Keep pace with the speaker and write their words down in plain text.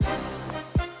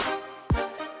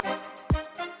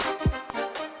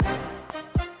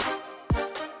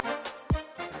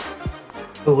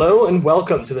Hello and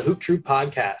welcome to the Hoop Troop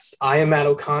podcast. I am Matt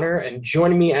O'Connor, and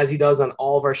joining me as he does on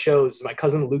all of our shows is my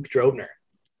cousin Luke Drobner.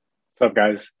 What's up,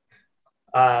 guys?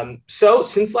 So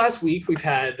since last week, we've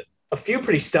had a few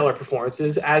pretty stellar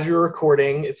performances. As we were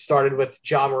recording, it started with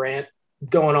Ja Morant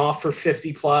going off for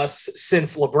 50 plus.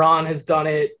 Since LeBron has done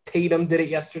it, Tatum did it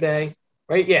yesterday,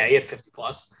 right? Yeah, he had 50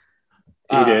 plus.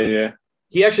 He did, yeah.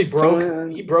 He actually broke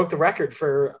the record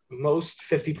for most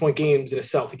 50-point games in a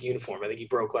Celtic uniform. I think he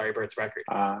broke Larry Bird's record.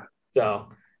 So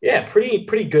yeah,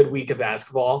 pretty good week of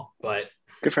basketball, but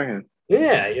good for him.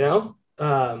 Yeah.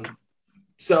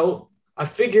 So I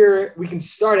figure we can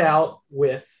start out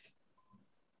with.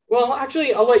 Well,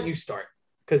 actually, I'll let you start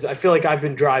because I feel like I've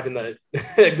been driving the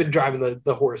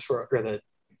the horse or the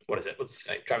what is it? Let's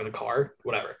say driving the car,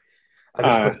 whatever.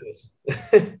 I've been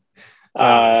pushing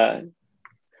this.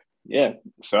 Yeah.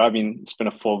 So, I mean, it's been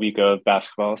a full week of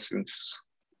basketball since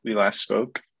we last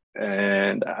spoke.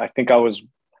 And I think I was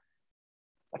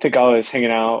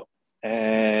hanging out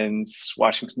and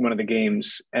watching one of the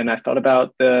games. And I thought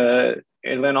about the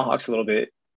Atlanta Hawks a little bit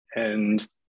and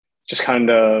just kind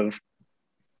of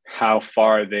how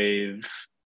far they've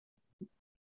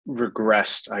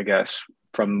regressed, I guess,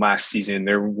 from last season.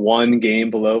 They're one game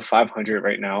below 500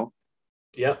 right now.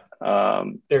 Yep.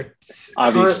 They're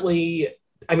currently –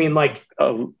 I mean, like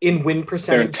in win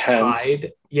percentage,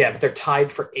 tied. Yeah, but they're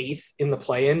tied for 8th in the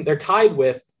play-in. They're tied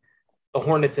with the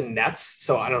Hornets and Nets,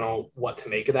 so I don't know what to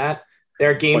make of that.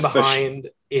 They're a game behind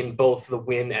in both the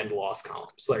win and loss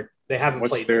columns. They haven't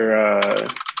played. What's their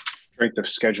strength of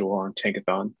schedule on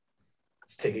Tankathon?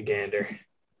 Let's take a gander.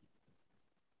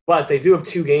 But they do have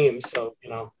 2 games, so,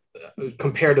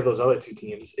 compared to those other 2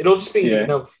 teams, it'll just be,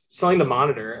 something to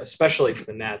monitor, especially for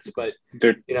the Nets. But,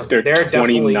 they're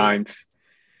 29th.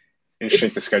 In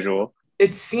strength of schedule.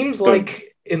 It seems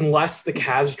like unless the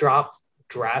Cavs drop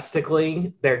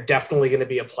drastically, they're definitely going to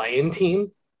be a play-in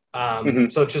team.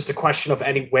 So it's just a question of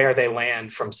where they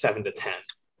land from 7 to 10.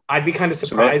 I'd be kind of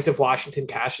surprised if Washington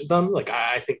cashes them.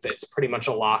 I think that it's pretty much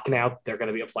a lock now. They're going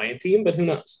to be a play-in team, but who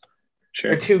knows?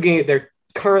 Sure. They're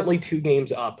currently 2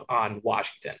 games up on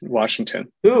Washington.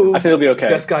 Who I think they'll be okay.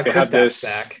 Just got Kristaps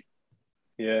back.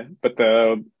 Yeah, but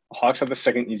the Hawks have the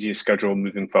second easiest schedule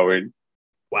moving forward.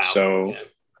 Wow. So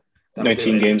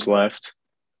 19 games left.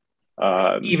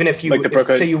 Even if you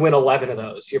say you win 11 of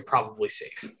those, you're probably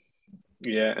safe.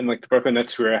 Yeah, and the Brooklyn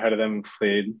Nets, who are ahead of them,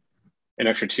 played an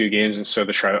extra 2 games, and so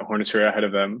the Charlotte Hornets, who are ahead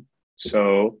of them.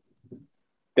 So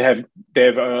they have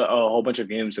a whole bunch of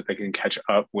games that they can catch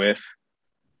up with,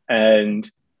 and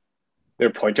their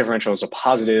point differential is a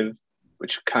positive,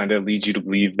 which kind of leads you to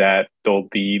believe that they'll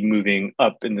be moving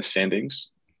up in the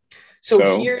standings.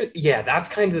 So here, that's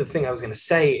kind of the thing I was going to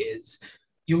say is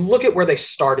you look at where they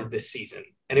started this season,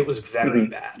 and it was very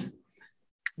bad.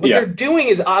 What they're doing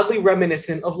is oddly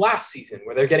reminiscent of last season,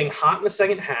 where they're getting hot in the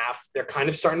second half. They're kind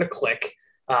of starting to click.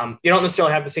 You don't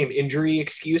necessarily have the same injury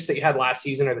excuse that you had last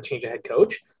season or the change of head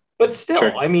coach, but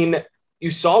still, I mean, you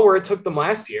saw where it took them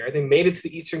last year. They made it to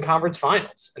the Eastern Conference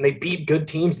Finals, and they beat good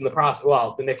teams in the process.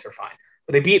 Well, the Knicks are fine,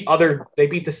 but they beat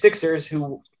the Sixers,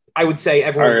 who I would say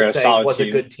everyone would say was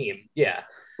a good team. Yeah.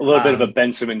 A little bit of a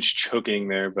Ben Simmons choking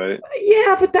there, but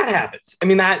yeah, but that happens. I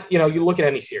mean, that, you look at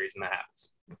any series and that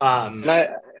happens.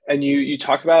 And you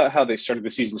talk about how they started the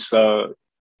season slow.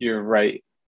 You're right.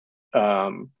 They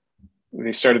were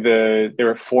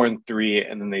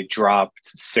 4-3, and then they dropped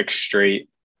 6 straight,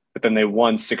 but then they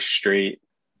won 6 straight.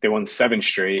 They won 7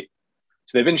 straight.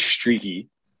 So they've been streaky.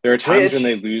 There are times when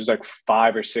they lose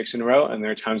 5 or 6 in a row, and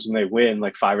there are times when they win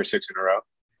 5 or 6 in a row.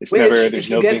 There's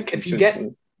no big consistency. If you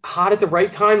get hot at the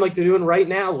right time, like they're doing right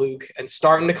now, Luke, and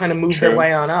starting to kind of move their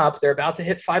way on up, they're about to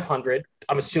hit 500.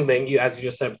 I'm assuming, as you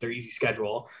just said, with their easy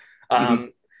schedule.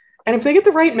 And if they get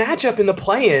the right matchup in the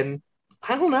play-in,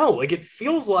 I don't know. It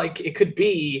feels like it could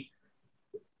be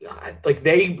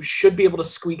they should be able to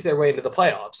squeak their way into the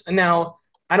playoffs. And now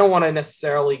I don't want to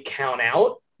necessarily count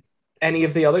out any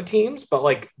of the other teams,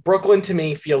 but Brooklyn to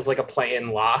me feels like a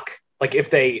play-in lock. If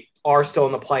they are still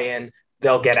in the play-in,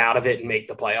 they'll get out of it and make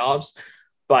the playoffs.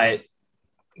 But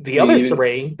the other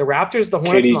 3, the Raptors, the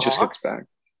Hornets, and the just Hawks. Gets back.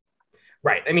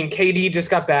 Right. I mean, KD just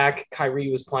got back.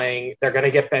 Kyrie was playing. They're going to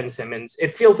get Ben Simmons.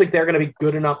 It feels like they're going to be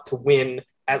good enough to win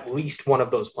at least one of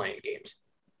those playing games.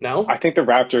 No? I think the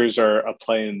Raptors are a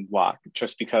play-in lock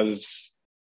just because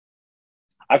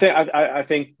I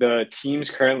think the teams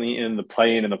currently in the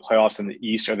play-in and the playoffs in the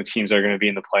East are the teams that are going to be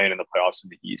in the play-in and the playoffs in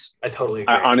the East. I totally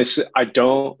agree. I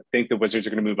don't think the Wizards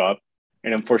are going to move up.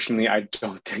 And unfortunately, I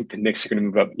don't think the Knicks are going to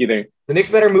move up either. The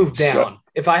Knicks better move down.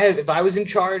 If I was in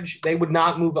charge, they would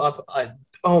not move up.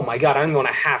 Oh my God, I don't want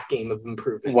a half game of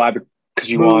improvement. Why? Because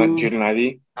you want move. Jaden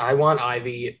Ivey. I want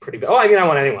Ivy pretty bad. Oh, I mean, I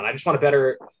want anyone. I just want a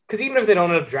better, because even if they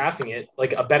don't end up drafting it,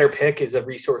 like a better pick is a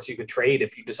resource you could trade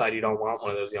if you decide you don't want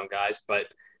one of those young guys. But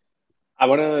I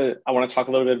wanna talk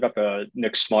a little bit about the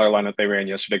Knicks smaller lineup they ran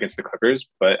yesterday against the Clippers,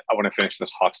 but I want to finish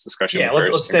this Hawks discussion yeah, let's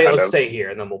first and stay kind let's of stay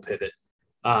here and then we'll pivot.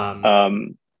 Um,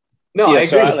 um no, I yeah.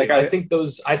 So agree I with like you.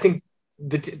 I think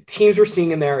the teams we're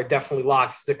seeing in there are definitely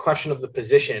locks. It's a question of the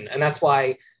position, and that's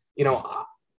why you know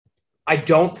I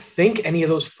don't think any of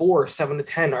those 7 to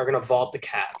 10 are going to vault the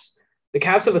Cavs. The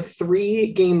Cavs have a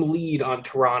 3-game lead on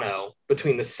Toronto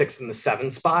between the 6 and the 7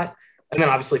 spot. And then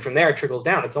obviously from there, it trickles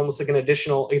down. It's almost like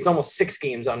it's almost 6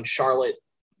 games on Charlotte,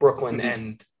 Brooklyn, mhm.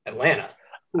 and Atlanta.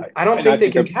 I, I don't and I think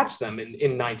they think can that catch them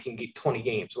in 19, 20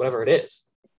 games, whatever it is.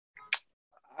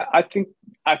 I think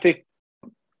I think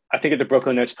I think if the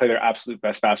Brooklyn Nets play their absolute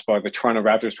best basketball, the Toronto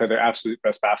Raptors play their absolute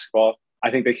best basketball,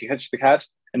 I think they can catch the Cavs.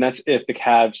 And that's if the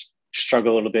Cavs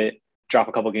struggle a little bit, drop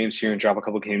a couple games here and drop a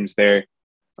couple games there.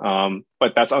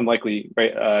 But that's unlikely,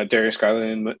 right? Darius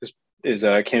Garland is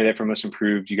a candidate for most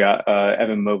improved. You got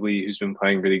Evan Mobley, who's been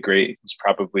playing really great. He's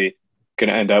probably going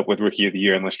to end up with Rookie of the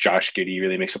Year unless Josh Giddey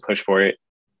really makes a push for it.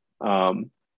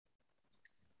 Um,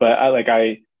 but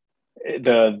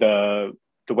the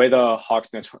the way the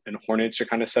Hawks, Nets, and Hornets are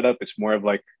kind of set up, it's more of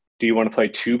like, do you want to play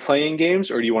 2 playing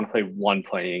games or do you want to play 1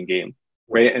 playing game,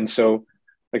 right? And so,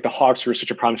 like the Hawks were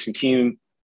such a promising team,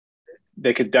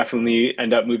 they could definitely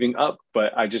end up moving up.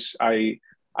 But I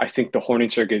think the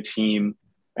Hornets are a good team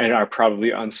and are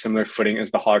probably on similar footing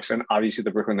as the Hawks. And obviously,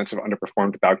 the Brooklyn Nets have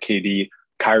underperformed without KD,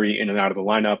 Kyrie in and out of the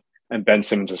lineup, and Ben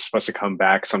Simmons is supposed to come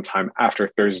back sometime after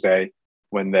Thursday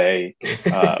when they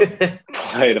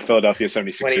play the Philadelphia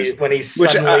 76ers. When he's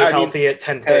Which suddenly I mean, healthy at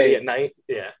 10:30 hey, at night.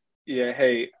 Yeah. yeah,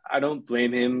 hey, I don't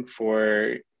blame him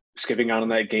for skipping out on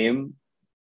that game,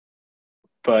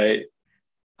 but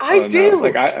I I don't know.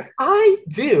 Like do. I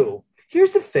do.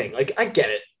 Here's the thing. Like, I get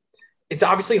it. It's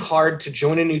obviously hard to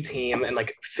join a new team and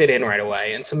like fit in right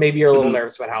away. And so maybe you're a little mhm,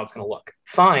 nervous about how it's going to look.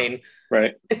 Fine.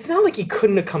 right, It's not like he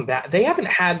couldn't have come back. They haven't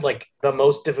had like the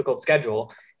most difficult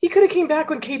schedule. He could have came back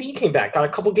when KD came back, got a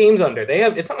couple games under. They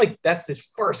have. It's not like that's his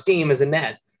first game as a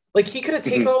net. Like he could have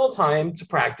taken a mhm, little time to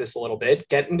practice a little bit,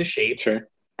 get into shape, sure.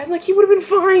 and like he would have been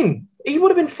fine. He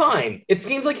would have been fine. It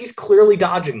seems like he's clearly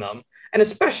dodging them. And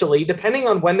especially depending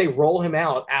on when they roll him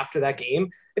out after that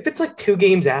game, if it's like 2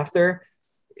 games after,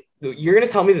 you're going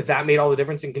to tell me that that made all the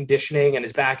difference in conditioning and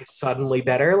his back is suddenly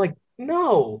better? Like,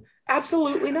 no,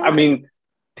 absolutely I not. mean,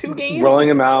 2 games? rolling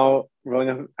him out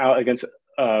against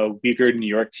a weaker New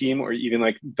York team or even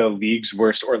like the league's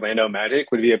worst Orlando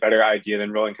Magic would be a better idea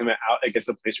than rolling him out against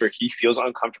a place where he feels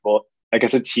uncomfortable,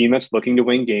 against a team that's looking to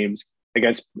win games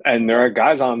against, and there are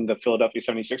guys on the Philadelphia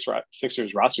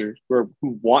 76ers roster who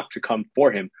want to come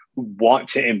for him, who want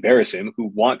to embarrass him, who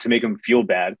want to make him feel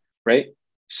bad, right?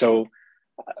 So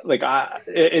like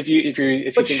if you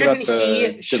But think about shouldn't the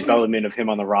he? Shouldn't he, development of him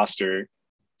on the roster,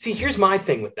 see? Here's my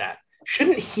thing with that.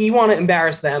 Shouldn't he want to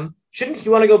embarrass them? Shouldn't he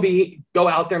want to go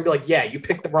out there and be like, "Yeah, you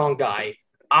picked the wrong guy.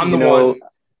 I'm the you know, one.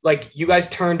 Like you guys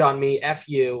turned on me. F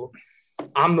you.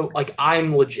 I'm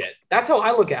legit." That's how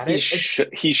I look at it.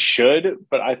 he should,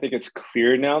 but I think it's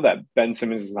clear now that Ben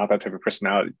Simmons is not that type of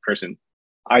personality person.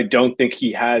 I don't think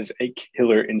he has a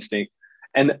killer instinct,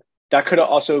 and that could have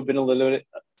also been a little bit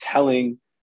telling.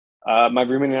 My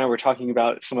roommate and I were talking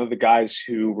about some of the guys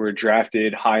who were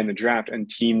drafted high in the draft and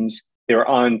teams, they were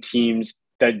on teams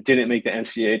that didn't make the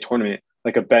NCAA tournament,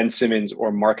 like a Ben Simmons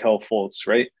or Markel Fultz,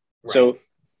 right? Right. So,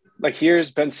 like,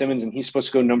 here's Ben Simmons, and he's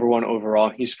supposed to go #1 overall.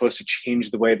 He's supposed to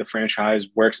change the way the franchise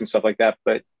works and stuff like that.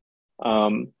 But,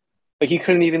 like, he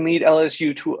couldn't even lead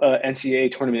LSU to a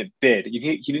NCAA tournament bid. He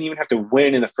didn't even have to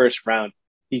win in the first round.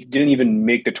 He didn't even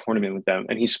make the tournament with them,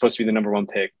 and he's supposed to be the #1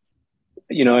 pick.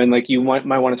 And like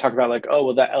might want to talk about like, oh,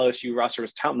 well, that LSU roster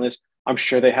was talentless. I'm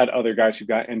sure they had other guys who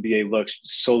got NBA looks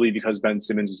solely because Ben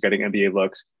Simmons was getting NBA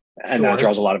looks, and that Sure.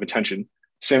 draws a lot of attention.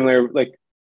 Similar, like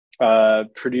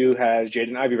Purdue has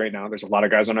Jaden Ivey right now. There's a lot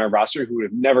of guys on our roster who would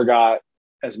have never got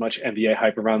as much NBA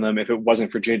hype around them if it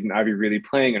wasn't for Jaden Ivey really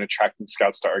playing and attracting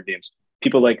scouts to our games.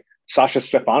 People like Sasha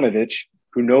Stefanovic,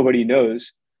 who nobody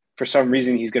knows, for some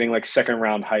reason he's getting like second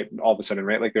round hype all of a sudden,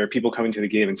 right? Like there are people coming to the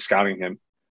game and scouting him.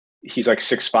 He's like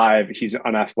 6'5", he's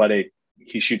unathletic,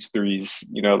 he shoots threes,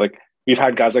 like we've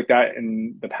had guys like that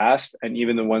in the past, and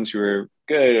even the ones who are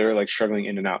good are like struggling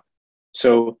in and out.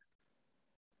 So,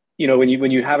 when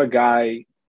you have a guy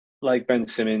like Ben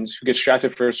Simmons who gets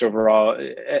drafted first overall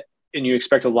and you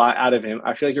expect a lot out of him,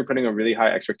 I feel like you're putting a really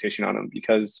high expectation on him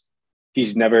because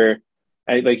he's never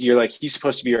you're like, he's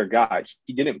supposed to be our guy.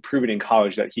 He didn't prove it in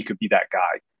college that he could be that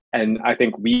guy. And I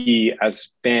think we as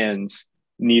fans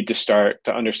need to start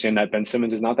to understand that Ben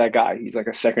Simmons is not that guy. He's like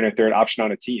a second or third option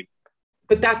on a team.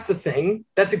 But that's the thing.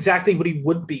 That's exactly what he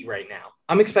would be right now.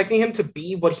 I'm expecting him to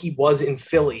be what he was in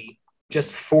Philly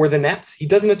just for the Nets. He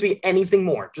doesn't have to be anything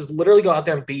more. Just literally go out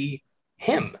there and be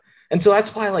him. And so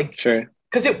that's why, like, sure,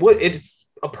 because it's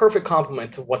a perfect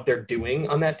compliment to what they're doing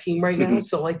on that team right now.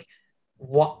 So, like,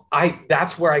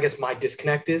 that's where I guess my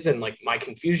disconnect is, and like my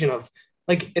confusion of,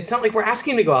 like, it's not like we're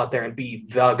asking him to go out there and be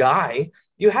the guy.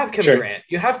 You have Kevin Durant,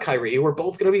 you have Kyrie, who are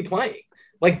both going to be playing.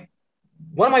 Like,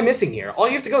 what am I missing here? All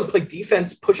you have to go is play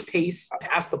defense, push pace,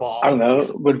 pass the ball. I don't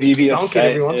know. Would we be dunk upset it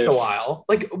every once in a while?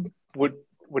 Like, would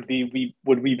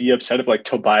we be upset if like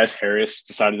Tobias Harris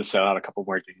decided to set out a couple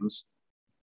more games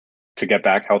to get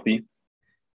back healthy?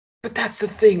 But that's the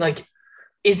thing. Like,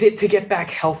 is it to get back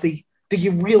healthy? Do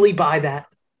you really buy that?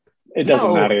 It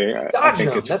doesn't matter. I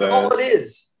think that's all it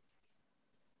is.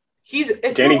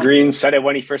 Danny Green said it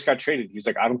when he first got traded. He was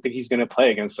like, I don't think he's going to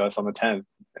play against us on the 10th.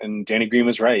 And Danny Green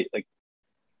was right. Like,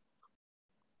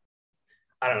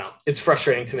 I don't know. It's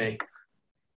frustrating to me.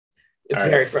 It's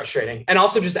very frustrating. And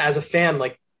also just as a fan,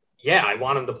 like, yeah, I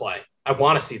want him to play. I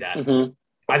want to see that.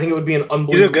 I think it would be an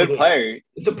unbelievable He's a good player.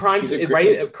 It's a prime,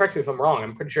 right? Correct me if I'm wrong.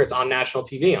 I'm pretty sure it's on national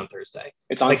TV on Thursday.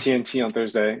 It's on TNT on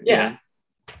Thursday. Yeah.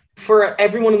 For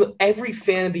every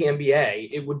fan of the NBA,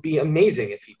 it would be amazing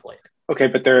if he played. Okay,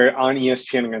 but they're on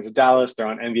ESPN against Dallas. They're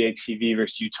on NBA TV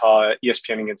versus Utah,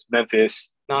 ESPN against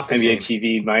Memphis, not the NBA same.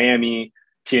 TV Miami,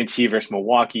 TNT versus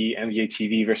Milwaukee, NBA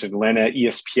TV versus Atlanta,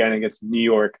 ESPN against New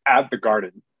York at the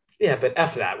Garden. Yeah, but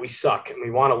F that. We suck and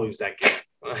we want to lose that game.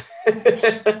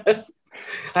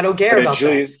 I don't care about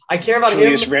that. I care about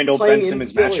Julius him Randle, playing Ben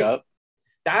Simmons in Philly. matchup.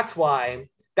 That's why.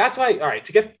 All right,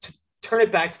 to turn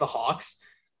it back to the Hawks.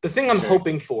 The thing I'm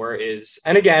hoping for is,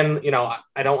 and again, you know,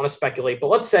 I don't want to speculate, but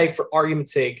let's say for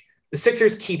argument's sake, the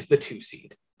Sixers keep the 2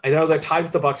 seed. I know they're tied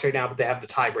with the Bucks right now, but they have the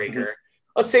tiebreaker.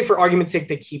 Let's say for argument's sake,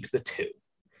 they keep the 2.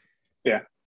 Yeah.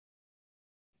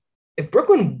 If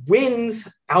Brooklyn wins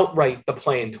outright the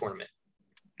play-in tournament,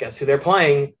 guess who they're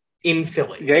playing in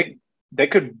Philly? They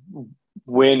could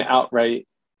win outright.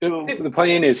 The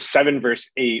play-in is 7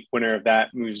 versus 8. Winner of that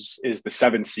is the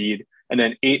 7th seed, and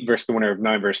then 8 versus the winner of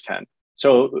 9 versus 10.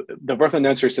 So the Brooklyn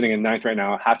Nets are sitting in 9th right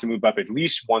now, have to move up at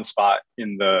least one spot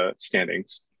in the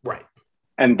standings. Right.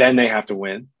 And then they have to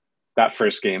win that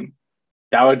first game.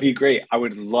 That would be great. I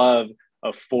would love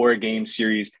a 4-game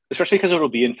series, especially because it'll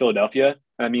be in Philadelphia.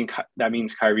 I mean, that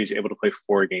means Kyrie is able to play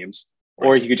 4 games,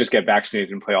 or he could just get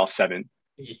vaccinated and play all 7.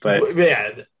 But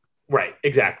yeah, right,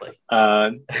 exactly.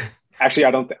 Actually,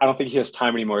 I don't think he has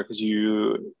time anymore because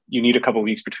you need a couple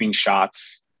weeks between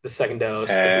shots. The second dose,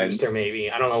 the booster, maybe.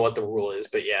 I don't know what the rule is,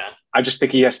 but yeah. I just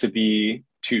think he has to be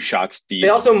 2 shots deep. They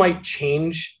also might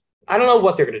change. I don't know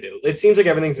what they're going to do. It seems like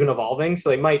everything's been evolving, so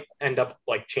they might end up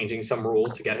like changing some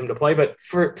rules to get him to play. But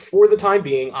for the time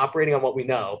being, operating on what we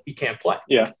know, he can't play.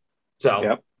 Yeah. So,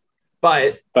 yep.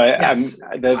 But yes,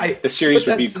 the series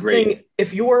would be great.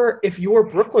 If you're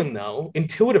Brooklyn, though,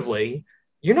 intuitively,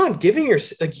 you're not giving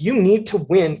you need to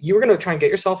win. You're going to try and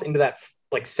get yourself into that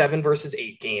like 7 versus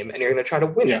 8 game, and you're going to try to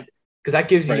win it because that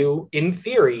gives you, in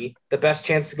theory, the best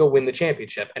chance to go win the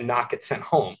championship and not get sent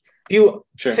home. If you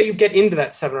say you get into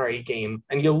that 7 or 8 game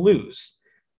and you lose,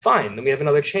 fine, then we have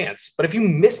another chance. But if you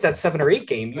miss that 7 or 8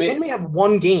 game, you only have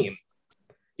 1 game.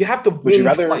 You have to win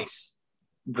twice.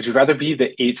 Would you rather be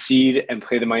the 8 seed and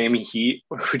play the Miami Heat,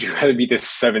 or would you rather be the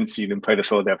 7 seed and play the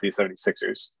Philadelphia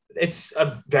 76ers? It's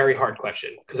a very hard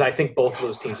question because I think both of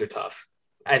those teams are tough.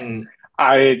 And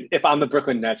if I'm the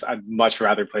Brooklyn Nets, I'd much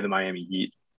rather play the Miami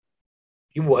Heat.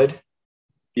 You would?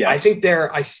 Yeah. I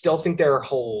still think there are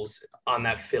holes on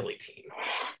that Philly team.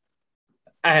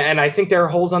 And I think there are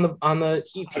holes on the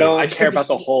Heat team. I don't care about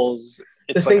the holes.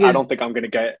 It's like I don't think I'm going to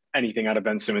get anything out of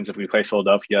Ben Simmons if we play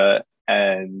Philadelphia.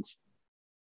 And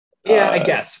I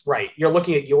guess, right. You're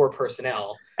looking at your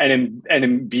personnel. And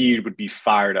Embiid would be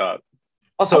fired up.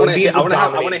 Also, Embiid would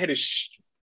dominate.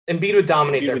 Embiid would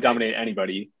dominate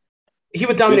anybody. He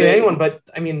would dominate anyone, but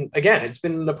I mean, again, it's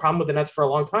been the problem with the Nets for a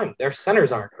long time. Their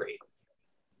centers aren't great.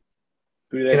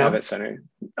 Who do they have at center?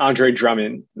 Andre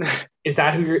Drummond. Is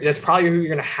that that's probably who you're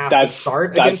going to have to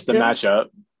start against him? That's the matchup.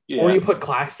 Yeah. Or you put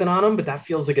Claxton on him, but that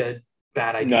feels like a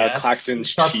bad idea. No, Claxton's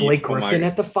start cheap. Blake Griffin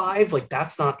at the 5. Like,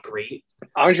 that's not great.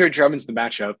 Andre Drummond's the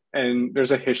matchup. And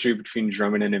there's a history between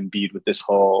Drummond and Embiid with this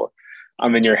whole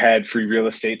I'm in your head, free real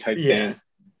estate type thing.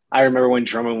 I remember when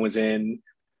Drummond was in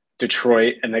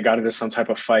Detroit and they got into some type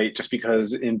of fight just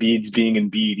because Embiid's being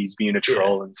Embiid, he's being a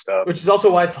troll and stuff. Which is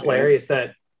also why it's hilarious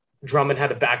that Drummond had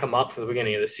to back him up for the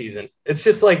beginning of the season. It's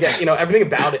just like, everything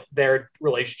about their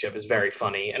relationship is very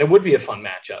funny, and it would be a fun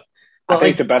matchup. I But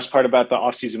think like, the best part about the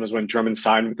offseason was when Drummond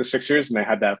signed with the Sixers and they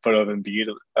had that photo of Embiid,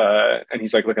 and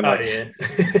he's like looking oh like,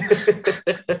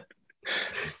 yeah.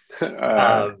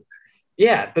 uh, um,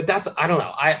 yeah, but that's I don't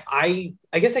know. I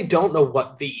guess I don't know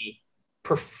what the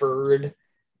preferred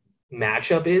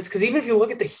matchup is because even if you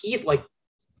look at the Heat, like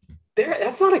there,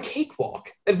 that's not a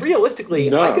cakewalk. And realistically,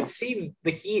 I could no. see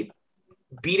the Heat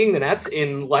beating the Nets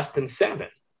in less than 7.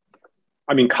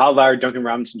 I mean, Kyle Lowry, Duncan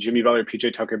Robinson, Jimmy Butler,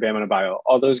 PJ Tucker, Bam Adebayo,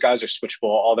 all those guys are switchable.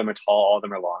 All of them are tall. All of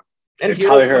them are long. They And have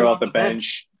Tyler Hero's coming Hero off off the the bench.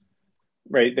 bench,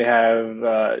 right? They have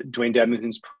Dwayne Dedmon,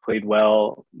 who's played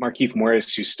well. Markieff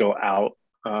Morris, who's still out.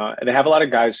 And they have a lot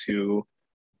of guys who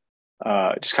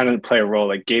just kind of play a role,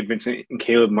 like Gabe Vincent and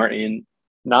Caleb Martin.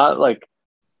 Not like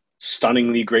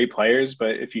stunningly great players, but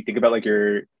if you think about like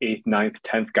your 8th, ninth,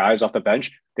 10th guys off the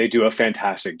bench, they do a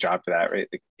fantastic job for that, right?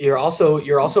 Like, You're also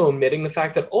omitting the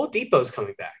fact that Oladipo's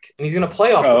coming back and he's going to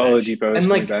play off the bench. Oladipo is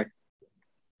And coming like, back.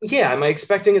 yeah, am I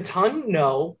expecting a ton?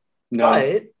 No, No,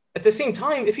 but at the same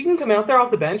time, if he can come out there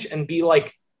off the bench and be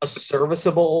like a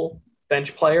serviceable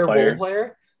bench player, role player.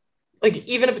 player, like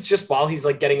even if it's just while he's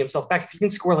like getting himself back, if he can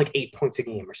score like 8 points a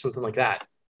game or something like that,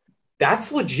 that's I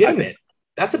think legitimate.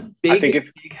 That's a I think big, if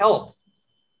big help.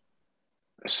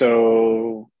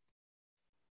 so.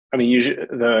 I mean, usually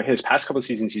his past couple of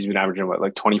seasons, he's been averaging what,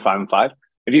 like 25-5.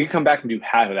 If you could come back and do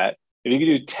half of that, if you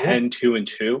could do Yeah,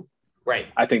 10-2-2, right.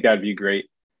 I think that'd be great.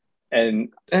 And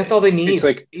And that's all they it's need.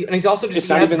 like And he's also just it's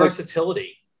he not adds even like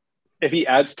versatility. if he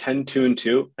adds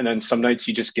 10-2-2, and then some nights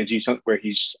he just gives you something where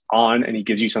he's just on and he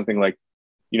gives you something like,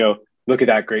 look at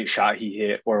that great shot he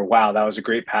hit, or wow, that was a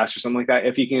great pass, or something like that.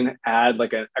 If he can add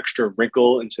like an extra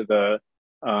wrinkle into the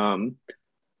um,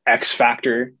 X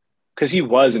factor, because he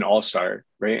was an all-star,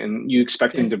 right? And you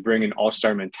expect Yeah. him to bring an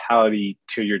all-star mentality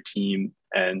to your team,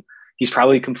 and he's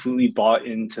probably completely bought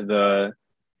into the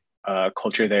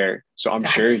culture there. So I'm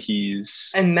sure That's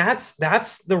he's. and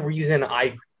that's the reason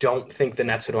I don't think the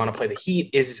Nets would want to play the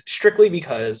Heat is strictly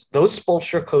because those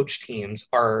Spoelstra coach teams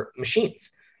are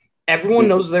machines. Everyone Mhm,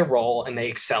 knows their role and they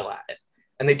excel at it.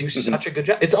 And they do mhm, such a good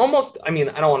job. It's almost, I mean,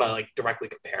 I don't want to like directly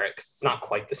compare it because it's not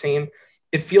quite the same.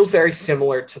 It feels very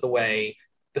similar to the way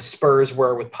the Spurs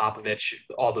were with Popovich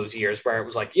all those years, where it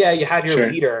was like, yeah, you had your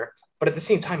sure, leader, but at the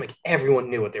same time, like everyone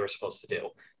knew what they were supposed to do.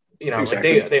 Like they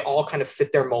exactly. they all kind of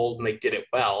fit their mold and they did it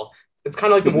well. It's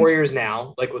kind of like the Mhm. Warriors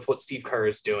now, like with what Steve Kerr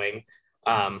is doing.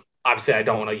 Obviously, I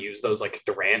don't want to use those like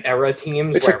Durant era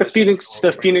teams It's where like it was just like all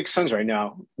The Durant. Phoenix Suns right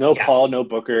now. No Paul, Yes, no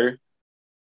Booker,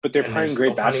 but they're and they're playing still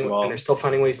great finding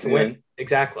basketball. ways to Yeah, win.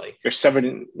 Exactly. they're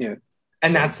seven. Yeah,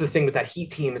 And so that's the thing with that Heat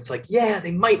team. It's like, yeah,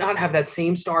 they might not have that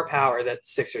same star power that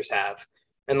Sixers have.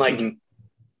 And like, mhm.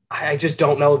 I just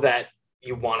don't know that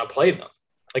you want to play them.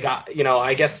 Like,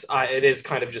 I guess it is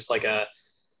kind of just like a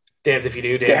damned if you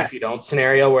do, damned Yeah, if you don't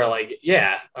scenario where like,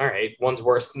 yeah, all right, one's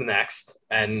worse than the next,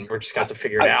 and we're just got to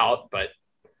figure it I, out. But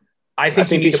I I think you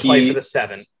think need to play for the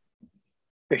 7.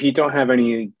 the Heat don't have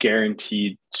any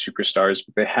guaranteed superstars,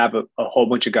 but they have a whole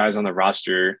bunch of guys on the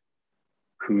roster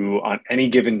who, on any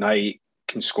given night,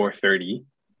 can score 30.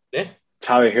 Yeah,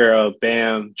 Tyler Hero,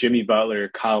 Bam, Jimmy Butler,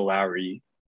 Kyle Lowry,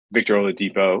 Victor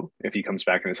Oladipo, if he comes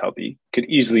back and is healthy, could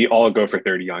easily all go for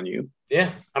 30 on you.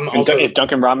 yeah. I'm And also if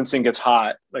Duncan Robinson gets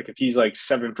hot, like if he's like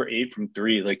 7 for 8 from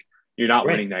three, like you're not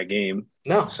right. winning that game.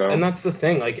 No, and So, that's the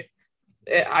thing. Like,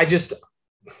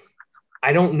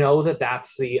 I don't know that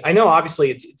that's the. I know obviously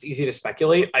it's easy to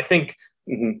speculate. I think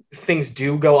mhm, things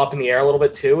do go up in the air a little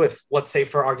bit too. If let's say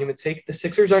for argument's sake, the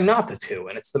Sixers are not the 2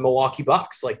 and it's the Milwaukee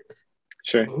Bucks, like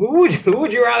sure. who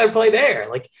would you rather play there?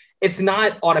 Like it's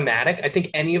not automatic. I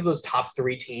think any of those top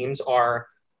 3 teams are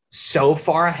so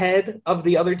far ahead of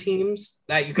the other teams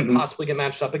that you can Mhm. possibly get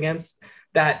matched up against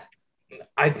that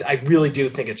I really do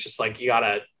think it's just like you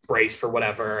gotta brace for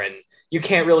whatever, and you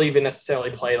can't really even necessarily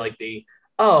play like the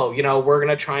we're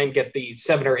gonna try and get the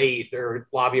 7 or 8 or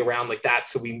lobby around like that.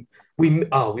 So we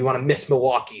want to miss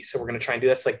Milwaukee, so we're gonna try and do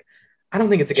this. Like I don't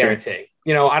think it's a Sure. guarantee.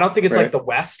 I don't think it's like Right. the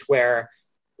West where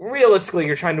realistically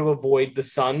you're trying to avoid the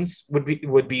Suns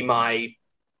would be my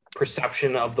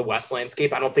perception of the West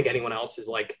landscape. I don't think anyone else is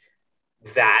like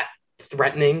that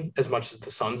threatening as much as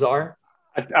the Suns are.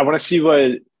 I want to see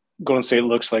what Golden State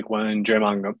looks like when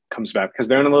Draymond comes back because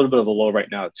they're in a little bit of a lull right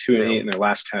now, 2-8 True. in their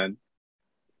last 10. Yeah.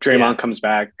 Draymond comes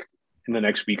back in the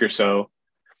next week or so,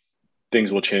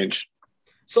 things will change.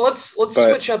 So let's But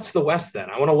switch up to the West then.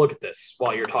 I want to look at this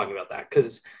while you're talking about that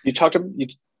because you talked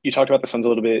about the Suns a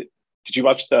little bit. Did you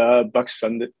watch the Bucks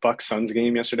Suns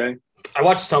game yesterday? I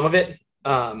watched some of it.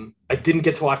 I didn't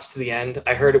get to watch to the end.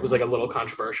 I heard it was like a little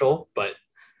controversial, but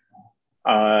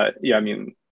Yeah, I mean,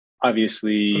 some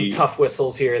obviously, tough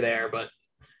whistles here or there. But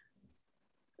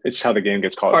It's how the game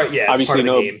gets called. It's part Obviously, of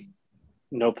the game.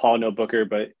 no Paul, no Booker,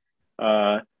 but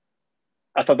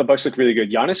I thought the Bucks looked really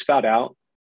good. Giannis fouled out,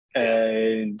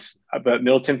 but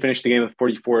Middleton finished the game with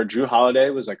 44. Drew Holiday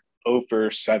was like 0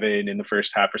 for 7 in the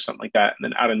first half or something like that, and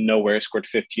then out of nowhere scored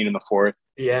 15 in the fourth.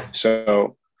 Yeah.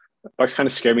 So Bucks kind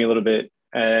of scared me a little bit,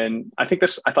 and I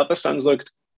thought the Suns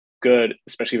looked good,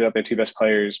 especially without their two best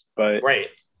players. But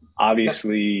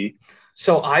obviously,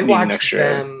 so I watched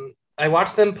them. I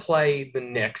watched them play the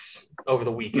Knicks over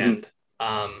the weekend.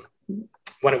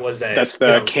 When it was that's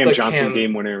the Cam Johnson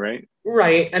game winner, right?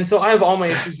 Right. And so I have all my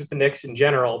issues with the Knicks in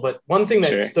general, but one thing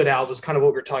that stood out was kind of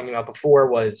what we were talking about before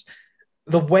was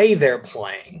the way they're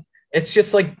playing. It's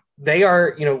just like they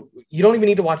are, you don't even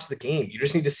need to watch the game. You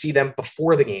just need to see them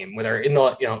before the game, whether in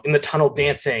the tunnel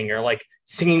dancing or like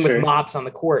singing with mops on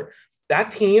the court.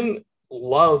 That team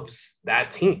loves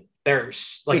that team. They're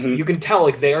like, you can tell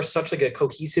like they are such like a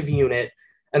cohesive unit,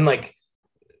 and like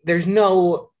there's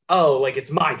no, like it's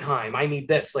my time, I need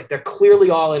this. Like they're clearly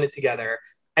all in it together.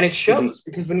 And it shows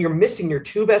because when you're missing your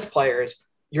two best players,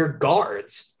 your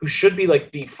guards, who should be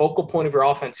like the focal point of your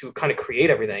offense, who kind of create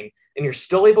everything, and you're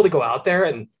still able to go out there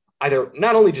and either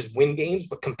not only just win games,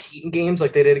 but compete in games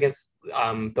like they did against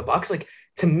the Bucks. Like,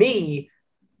 to me,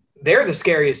 they're the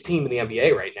scariest team in the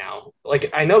NBA right now. Like,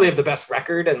 I know they have the best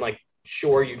record, and like,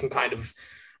 sure, you can kind of,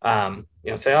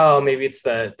 say, oh, maybe it's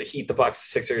the Heat, the Bucks, the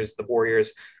Sixers, the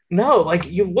Warriors. No, like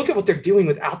you look at what they're doing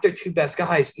without their two best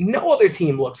guys. No other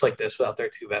team looks like this without their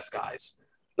two best guys.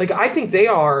 Like, I think they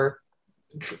are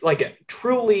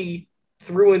truly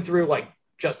through and through, like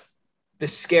just the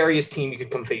scariest team you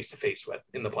could come face to face with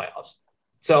in the playoffs.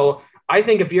 So I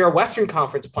think if you're a Western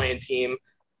Conference playing team,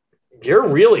 you're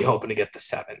really hoping to get to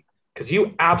 7, because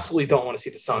you absolutely don't want to see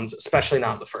the Suns, especially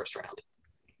not in the first round.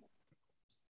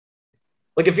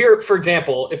 Like if you're, for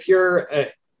example,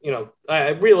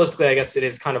 realistically, I guess it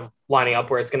is kind of lining up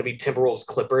where it's going to be Timberwolves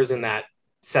Clippers in that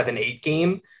 7-8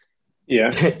 game.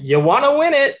 Yeah. You want to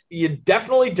win it. You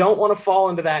definitely don't want to fall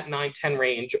into that 9-10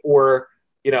 range or,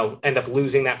 end up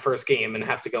losing that first game and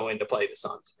have to go in to play the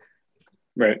Suns.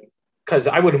 Right. Because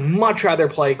I would much rather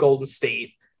play Golden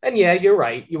State. And yeah, you're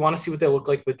right. You want to see what they look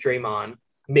like with Draymond.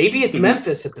 Maybe it's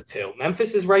Memphis at the 2.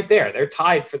 Memphis is right there. They're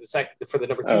tied for the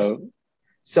number 2.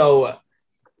 So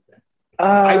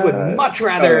I would much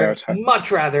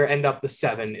rather end up the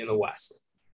 7 in the West.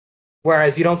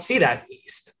 Whereas you don't see that in the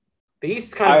East. The East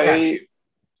is kind of crapshoot.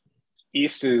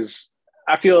 East is,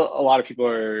 I feel a lot of people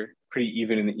are pretty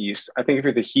even in the East. I think if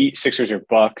you're the Heat, Sixers, or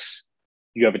Bucks,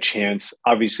 you have a chance.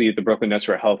 Obviously, if the Brooklyn Nets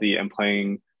were healthy and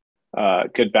playing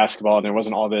good basketball, and there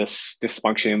wasn't all this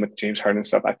dysfunction with James Harden and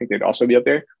stuff, I think they'd also be up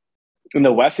there. In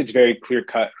the West, it's very clear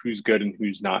cut who's good and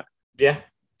who's not. Yeah,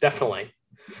 definitely.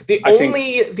 The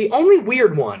only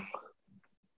weird one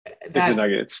is the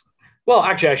Nuggets. Well,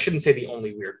 actually, I shouldn't say the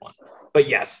only weird one, but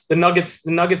yes, the Nuggets.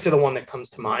 The Nuggets are the one that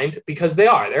comes to mind because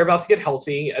they're about to get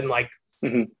healthy, and like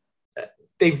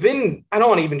they've been. I don't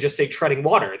want to even just say treading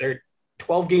water. They're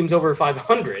 12 games over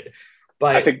 500.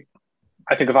 But I think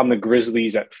if I'm the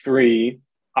Grizzlies at 3,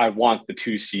 I want the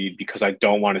 2 seed because I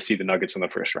don't want to see the Nuggets in the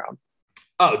first round.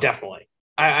 Oh, definitely.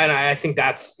 I think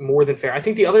that's more than fair. I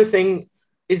think the other thing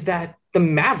is that the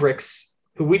Mavericks,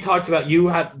 who we talked about,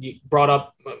 you brought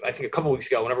up, I think a couple weeks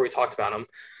ago, whenever we talked about them.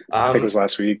 I think it was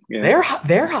last week. Yeah.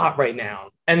 They're hot right now.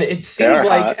 And it seems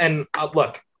like, hot. And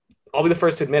look, I'll be the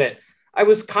first to admit it. I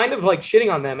was kind of like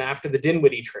shitting on them after the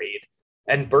Dinwiddie trade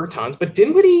and Bertans, but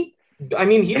Dinwiddie, I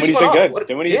mean, Dinwiddie's been good.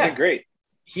 Dinwiddie's been great.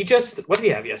 He just, what did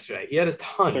he have yesterday? He had a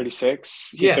ton.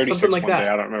 36. 36 something like that. Day.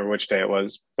 I don't remember which day it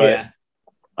was. But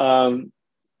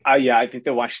I think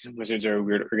the Washington Wizards are a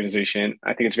weird organization.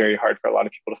 I think it's very hard for a lot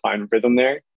of people to find rhythm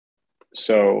there.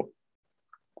 So,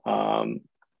 hold on.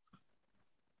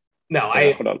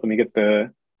 Let me get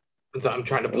I'm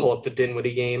trying to pull up the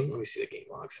Dinwiddie game. Let me see the game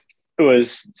logs. It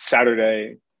was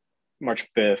Saturday, March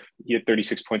 5th. He had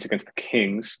 36 points against the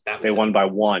Kings. They won by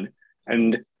 1.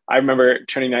 And I remember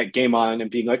turning that game on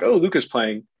and being like, oh, Luka's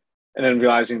playing. And then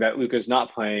realizing that Luka's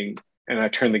not playing. And I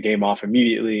turned the game off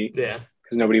immediately. Yeah.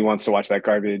 Because nobody wants to watch that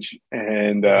garbage.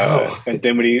 And and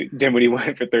Dinwiddie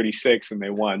went for 36 and they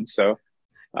won. So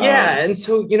and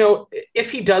so,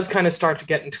 if he does kind of start to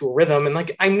get into a rhythm, and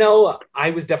like I know I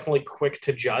was definitely quick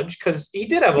to judge because he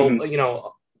did have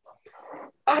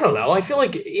I don't know. I feel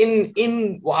like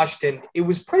in Washington, it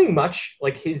was pretty much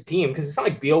like his team because it's not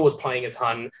like Beal was playing a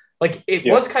ton. Like it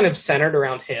was kind of centered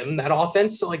around him, that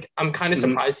offense. So like I'm kind of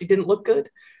surprised he didn't look good.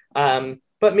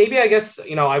 But maybe I guess,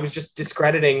 I was just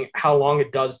discrediting how long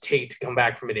it does take to come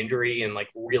back from an injury and like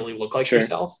really look like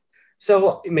yourself.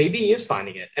 So maybe he is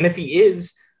finding it. And if he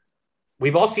is,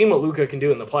 we've all seen what Luka can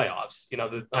do in the playoffs. I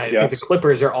think the Yes.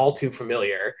 Clippers are all too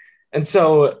familiar. And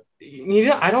so,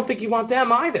 I don't think you want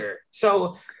them either.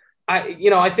 So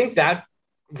I think that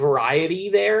variety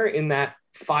there in that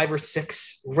 5 or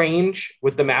 6 range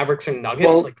with the Mavericks and Nuggets,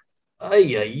 Well,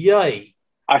 ay.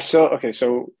 okay,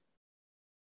 so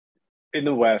in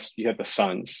the West, you have the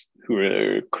Suns, who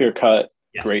are clear cut,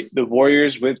 Yes. great. The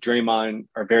Warriors with Draymond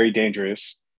are very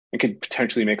dangerous and could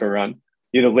potentially make a run.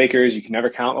 You have the Lakers, you can never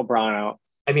count LeBron out.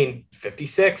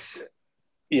 56.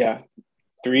 Yeah.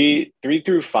 Three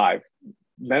through five.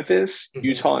 Memphis,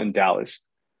 Utah, and Dallas.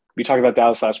 We talked about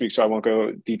Dallas last week, so I won't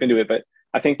go deep into it, but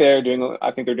I think they're doing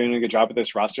a good job with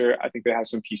this roster. I think they have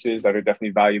some pieces that are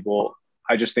definitely valuable.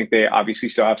 I just think they obviously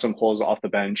still have some holes off the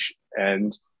bench,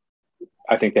 and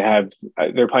I think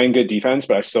they're playing good defense,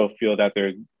 but I still feel that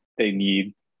they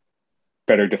need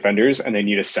better defenders and they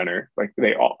need a center. Like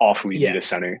they awfully need a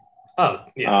center. Oh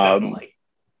yeah, definitely.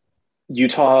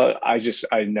 Utah, I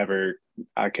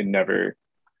can never.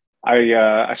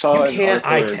 I saw an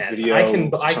article or video. I can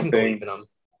believe in them.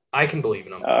 I can believe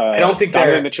in them. I don't think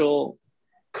Donovan Mitchell.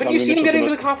 Couldn't you see them getting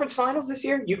to the conference finals this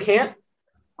year? You can't.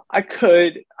 I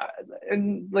could,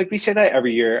 and like we say that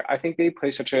every year. I think they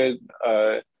play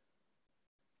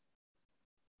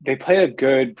they play a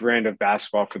good brand of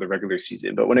basketball for the regular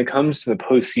season, but when it comes to the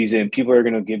postseason, people are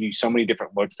going to give you so many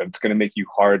different looks that it's going to make you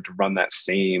hard to run that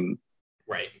same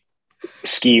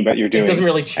scheme that you're doing. It doesn't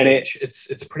really change.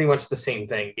 It's pretty much the same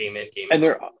thing, game in, game out.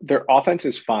 And their offense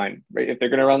is fine, right? If they're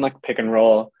going to run like pick and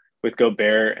roll with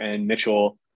Gobert and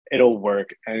Mitchell, it'll work.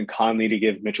 And Conley to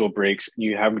give Mitchell breaks.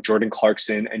 You have Jordan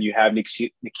Clarkson and you have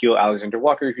Nickeil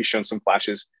Alexander-Walker, who's shown some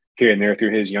flashes here and there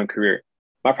through his young career.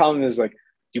 My problem is like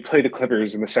you play the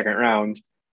Clippers in the second round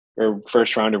or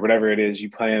first round or whatever it is you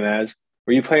play them as,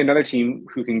 or you play another team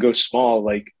who can go small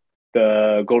like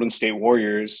the Golden State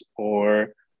Warriors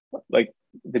or like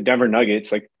the Denver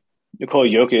Nuggets. Like Nikola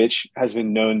Jokic has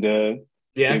been known to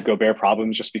Gobert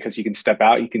problems just because he can step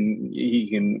out, he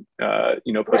can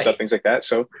post up things like that.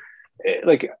 So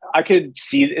like I could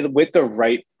see it with the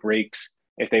right breaks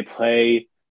if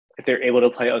they're able to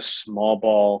play a small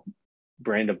ball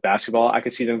brand of basketball, I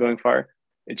could see them going far.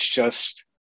 It's just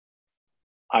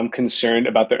I'm concerned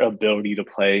about their ability to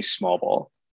play small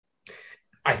ball.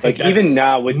 I think like even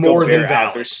now with more Gobert than valid.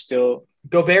 out, there's still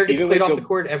Gobert gets played off the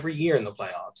court every year in the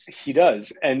playoffs. He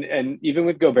does, and even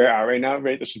with Gobert out right now,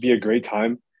 right, this would be a great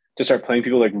time to start playing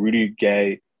people like Rudy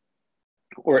Gay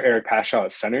or Eric Pascal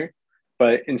at center.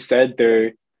 But instead,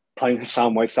 they're playing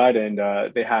Hassan Whiteside, and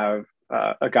they have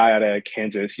a guy out of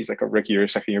Kansas. He's like a rookie or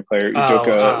second-year player,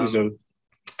 Udoka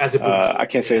Azubuike. I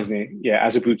can't say his name. Yeah,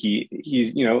 Azubuike.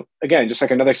 He's, again, just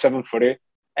like another 7-footer.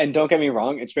 And don't get me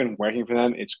wrong, it's been working for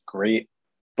them. It's great.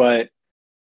 But,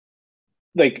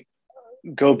 like,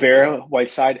 Gobert,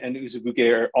 Whiteside, and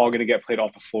Azubuike are all going to get played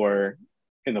off the floor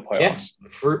in the playoffs. Yeah,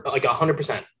 for like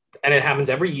 100%. And it happens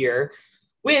every year,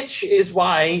 which is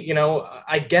why,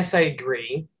 I guess I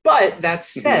agree. But that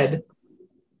said,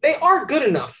 they are good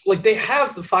enough. Like, they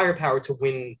have the firepower to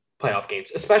win playoff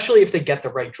games, especially if they get the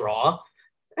right draw.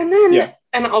 And then,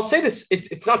 and I'll say this,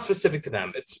 it's not specific to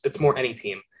them. It's more any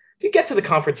team. If you get to the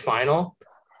conference final,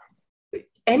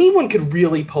 anyone could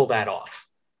really pull that off.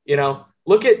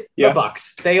 Look at the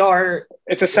Bucks.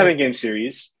 It's a 7-game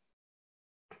series.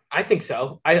 I think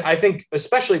so. I think,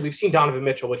 especially, we've seen Donovan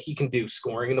Mitchell, what he can do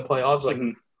scoring in the playoffs. Like,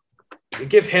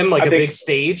 give him like a big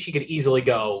stage, he could easily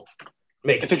go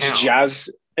make it count.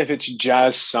 If it's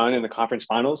Jazz Sun in the conference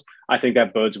finals, I think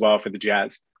that bodes well for the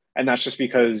Jazz. And that's just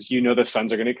because the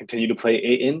Suns are going to continue to play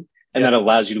Ayton, and that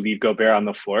allows you to leave Gobert on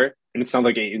the floor. And it's not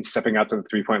like Ayton's stepping out to the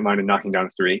 3-point line and knocking down a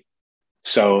 3.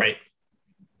 So right,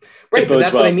 but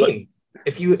that's what I mean.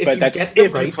 If you get the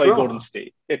right you play draw. Golden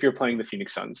State, if you're playing the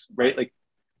Phoenix Suns, right? Like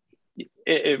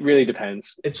it really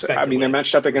depends. I mean, they're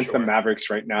matched up against the Mavericks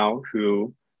right now,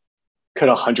 who could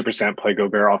 100% play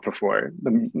Gobert off the floor.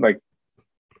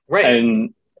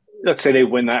 And let's say they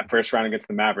win that first round against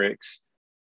the Mavericks.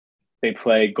 They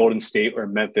play Golden State or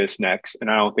Memphis next, and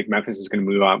I don't think Memphis is going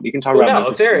to move on. You can talk about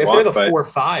Memphis if they're the 4 or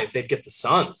 5, they'd get the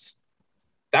Suns.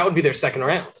 That would be their second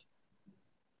round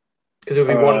because it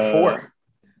would be 1-4.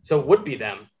 So it would be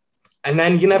them, and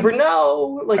then you never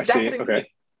know. Like that's what I mean.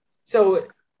 So,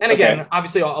 and again,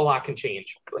 obviously, a lot can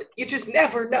change, but you just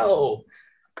never know.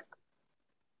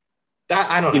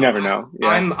 That I don't know. You never know.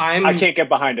 Yeah. I can't get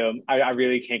behind them. I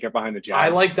really can't get behind the Jazz. I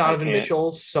like Donovan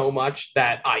Mitchell so much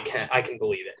that I can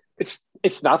believe it.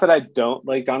 It's not that I don't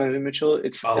like Donovan Mitchell.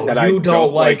 It's that I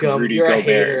don't like him. Rudy You're Gobert. A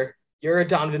hater. You're a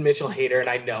Donovan Mitchell hater, and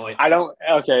I know it. I don't.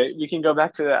 Okay, we can go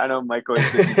back to that. I know Mike always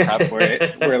gives me crap for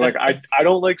it. Where like I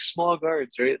don't like small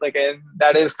guards, right? Like, and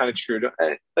that is kind of true.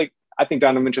 Like I think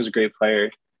Donovan Mitchell's a great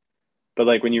player, but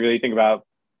like when you really think about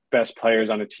best players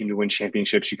on a team to win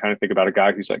championships, you kind of think about a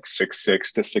guy who's like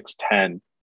 6'6" to 6'10",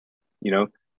 you know,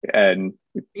 and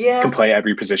can play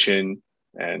every position.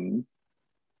 And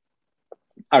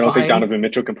I don't think Donovan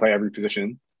Mitchell can play every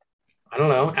position. I don't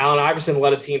know. Allen Iverson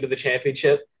led a team to the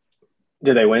championship.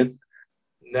 Did they win?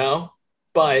 No,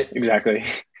 but exactly.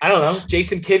 I don't know.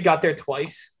 Jason Kidd got there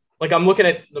twice. Like I'm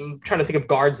trying to think of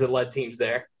guards that led teams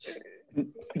there.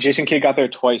 Jason Kidd got there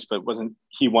twice, but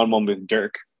he won one with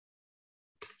Dirk?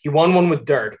 He won one with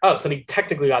Dirk. Oh, so he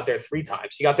technically got there 3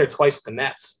 times. He got there twice with the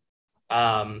Nets.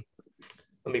 Let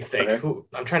me think. Okay.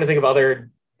 I'm trying to think of other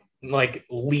like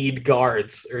lead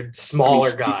guards or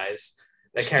smaller guys.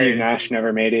 Steve Nash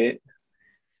never made it.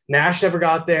 Nash never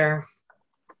got there.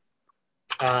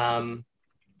 God,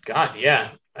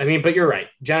 yeah. I mean, but you're right.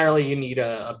 Generally, you need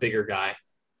a bigger guy,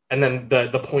 and then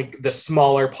the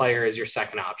smaller player is your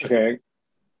second option. Okay.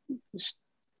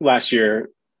 Last year,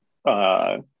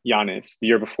 Giannis. The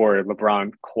year before,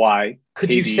 LeBron, Kawhi.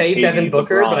 Could you say Devin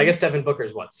Booker? LeBron. But I guess Devin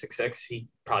Booker's what, 6'6"? He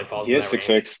probably falls. He is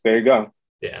 6'6". There you go.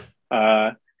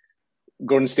 Yeah.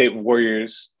 Golden State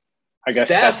Warriors. I guess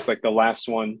that's like the last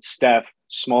one. Steph,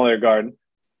 smaller guard.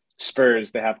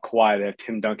 Spurs, they have Kawhi, they have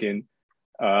Tim Duncan.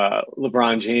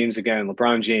 LeBron James again.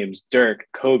 LeBron James, Dirk,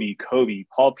 Kobe,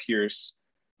 Paul Pierce.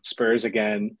 Spurs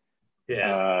again.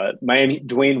 Yeah. Miami,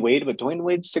 Dwayne Wade, but Dwayne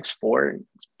Wade's 6'4".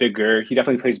 It's bigger. He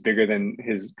definitely plays bigger than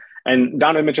his. And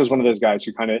Donovan Mitchell's one of those guys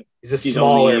who kind of he's a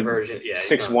smaller version. Yeah,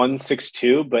 6'1",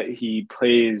 6'2", but he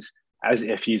plays as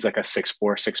if he's like a 6'4",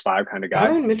 6'5" kind of guy.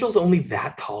 Donovan Mitchell's only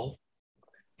that tall.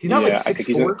 He's not like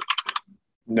 6'4".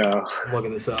 No. I'm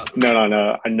looking this up.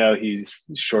 No. I know he's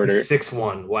shorter. He's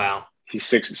 6'1". Wow. He's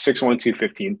 6'1",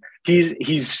 215.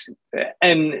 He's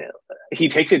and he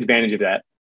takes advantage of that.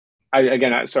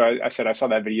 I said I saw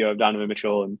that video of Donovan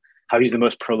Mitchell and how he's the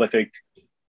most prolific,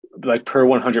 like per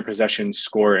 100 possessions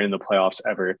scorer in the playoffs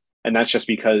ever. And that's just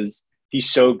because he's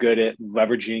so good at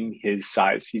leveraging his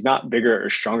size. He's not bigger or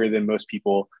stronger than most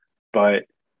people, but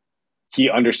he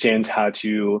understands how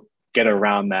to get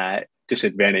around that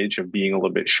disadvantage of being a little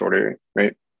bit shorter,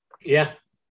 right? Yeah.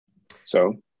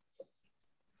 So,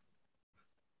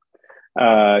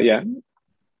 yeah.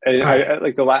 I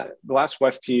like the last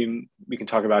West team we can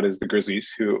talk about is the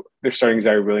Grizzlies, who they're starting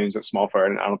Zaire Williams at small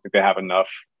forward, and I don't think they have enough.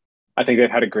 I think they've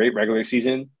had a great regular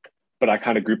season, but I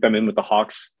kind of group them in with the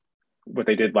Hawks, what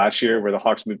they did last year, where the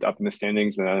Hawks moved up in the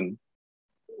standings and then,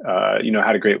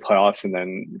 had a great playoffs and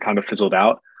then kind of fizzled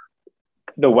out.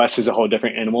 The West is a whole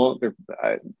different animal. They're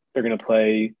going to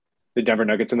play the Denver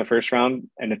Nuggets in the first round,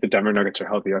 and if the Denver Nuggets are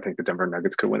healthy, I think the Denver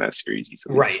Nuggets could win that series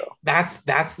easily. Right. So.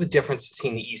 That's the difference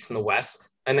between the East and the West.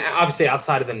 And obviously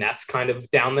outside of the Nets kind of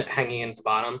hanging in the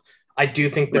bottom, I do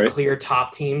think the clear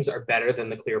top teams are better than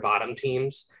the clear bottom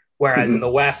teams. Whereas in the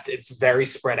West, it's very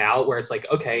spread out where it's like,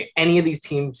 okay, any of these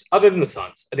teams, other than the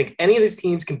Suns, I think any of these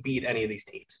teams can beat any of these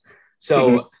teams.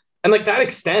 So, and like that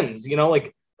extends,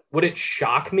 like, would it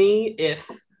shock me if,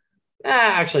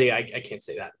 actually, I can't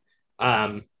say that.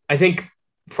 I think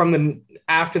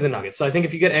after the Nuggets. So I think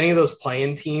if you get any of those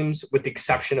play-in teams, with the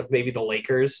exception of maybe the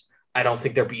Lakers, I don't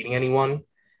think they're beating anyone.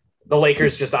 The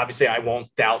Lakers, just obviously, I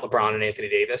won't doubt LeBron and Anthony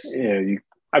Davis. Yeah,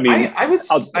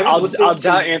 I'll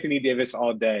doubt Anthony Davis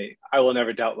all day. I will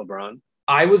never doubt LeBron.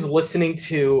 I was listening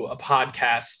to a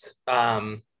podcast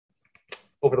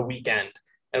over the weekend,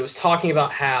 and it was talking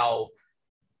about how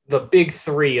the big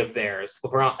three of theirs,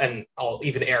 LeBron, and I'll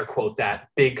even air quote that,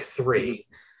 big three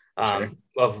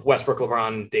of Westbrook, LeBron,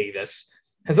 and Davis,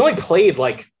 has only played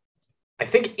like, I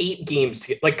think 8 games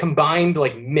like combined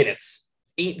like minutes,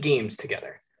 8 games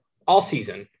together all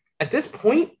season. At this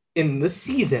point in the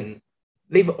season,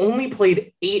 they've only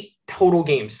played 8 total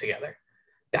games together.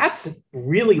 That's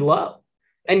really low.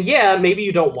 And yeah, maybe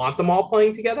you don't want them all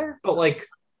playing together, but like,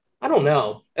 I don't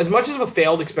know. As much as of a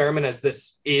failed experiment as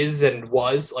this is and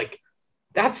was, like,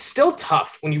 that's still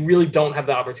tough when you really don't have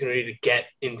the opportunity to get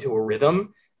into a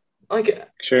rhythm. Like,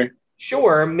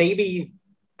 sure, maybe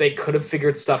they could have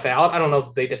figured stuff out. I don't know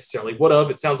if they necessarily would have.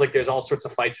 It sounds like there's all sorts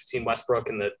of fights between Westbrook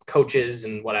and the coaches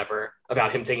and whatever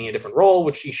about him taking a different role,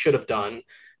 which he should have done.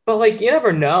 But like, you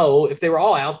never know. If they were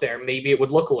all out there, maybe it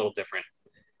would look a little different.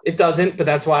 It doesn't, but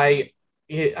that's why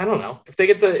I don't know. If they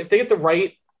get the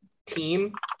right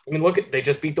team, I mean, they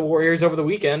just beat the Warriors over the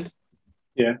weekend.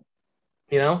 Yeah.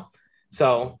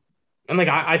 So, and like,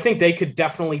 I think they could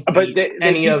definitely beat in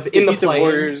the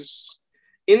Warriors.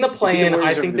 In the play-in,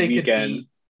 I think they could beat.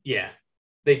 Yeah,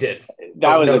 they did.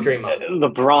 That was Draymond.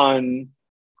 LeBron.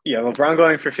 Yeah, LeBron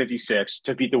going for 56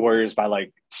 to beat the Warriors by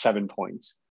like 7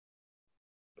 points.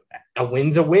 a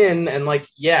win's a win, and like,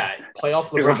 yeah,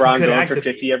 playoff Is LeBron LeBron could going for activate.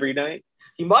 50 every night?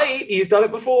 He might. He's done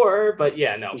it before, but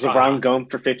yeah, no, Is probably LeBron not. going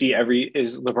for 50 every?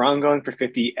 Is LeBron going for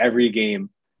 50 every game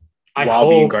I while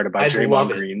being hope. guarded by I'd love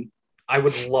Draymond it. Green? I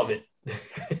would love it.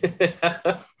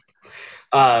 um,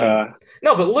 Uh,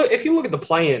 no, but look, if you look at the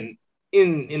play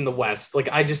in the West, like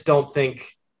I just don't think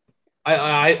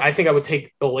I think I would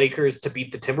take the Lakers to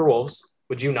beat the Timberwolves.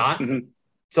 Would you not? mhm.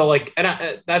 So like,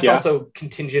 and that's Yeah, also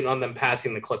contingent on them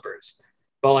passing the Clippers.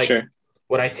 But like, sure.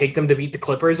 would I take them to beat the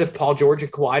Clippers if Paul George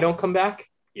and Kawhi don't come back?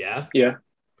 Yeah. Yeah.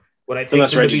 Would I take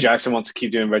Unless them to Reggie beat? Jackson wants to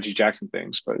keep doing Reggie Jackson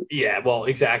things, but Yeah. Well,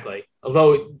 exactly.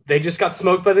 Although they just got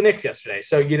smoked by the Knicks yesterday,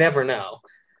 so you never know.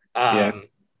 yeah.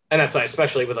 And that's why,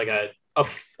 especially with like a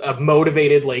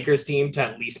motivated Lakers team to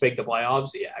at least make the playoffs,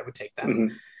 yeah, I would take them.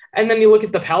 Mhm. And then you look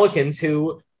at the Pelicans,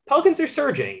 who Pelicans are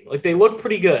surging. Like they look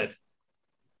pretty good,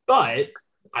 but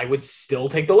I would still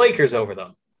take the Lakers over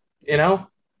them. You know,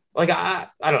 like I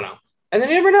don't know. And then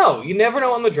you never know. You never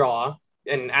know on the draw.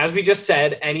 And as we just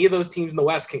said, any of those teams in the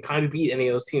West can kind of beat any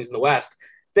of those teams in the West.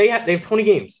 They have 20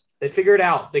 games. They figure it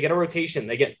out. They get a rotation.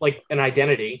 They get like an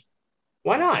identity.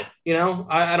 Why not? You know,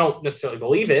 I don't necessarily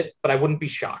believe it, but I wouldn't be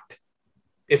shocked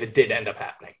if it did end up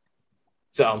happening.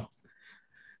 So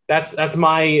that's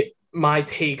my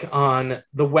take on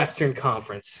the Western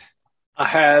Conference. I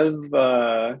have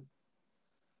uh,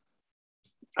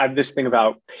 I have this thing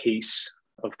about pace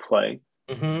of play.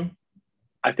 Mm-hmm.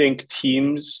 I think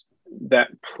teams that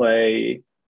play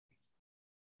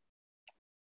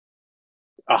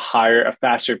a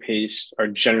faster pace are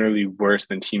generally worse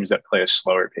than teams that play a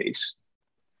slower pace.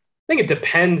 I think it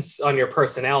depends on your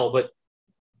personnel, but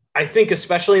I think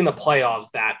especially in the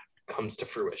playoffs that comes to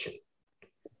fruition.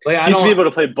 Like I You need to be don't. able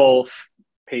to play both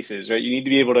paces, right? You need to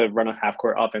be able to run a half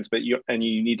court offense, but you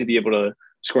need to be able to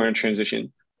score in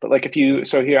transition. But like if you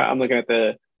so here I'm looking at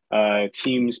the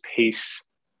teams pace,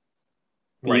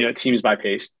 Right. teams by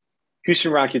pace.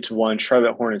 Houston Rockets won,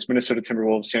 Charlotte Hornets, Minnesota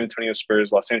Timberwolves, San Antonio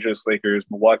Spurs, Los Angeles Lakers,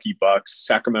 Milwaukee Bucks,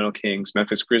 Sacramento Kings,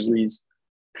 Memphis Grizzlies,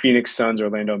 Phoenix Suns,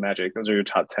 Orlando Magic. Those are your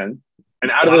top 10.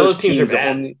 And A out of lot of those those teams are teams,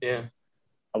 bad. Yeah.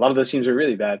 a lot of those teams are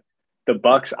really bad. The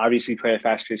Bucks obviously play a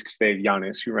fast pace because they have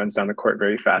Giannis, who runs down the court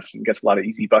very fast and gets a lot of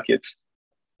easy buckets.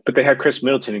 But they have Chris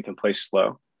Middleton, who can play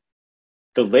slow.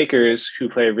 The Lakers, who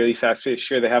play a really fast pace,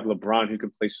 sure, they have LeBron, who can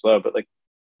play slow, but like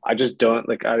I just don't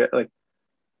like.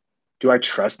 Do I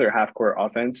trust their half court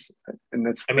offense? And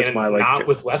I that's my mean, like. not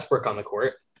with Westbrook on the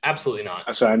court. Absolutely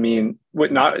not. So I mean,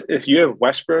 what not if you have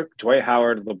Westbrook, Dwight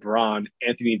Howard, LeBron,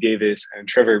 Anthony Davis, and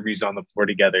Trevor Ariza on the floor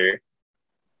together,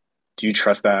 do you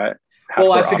trust that half Well,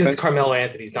 court that's because offense? Carmelo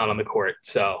Anthony's not on the court.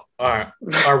 So our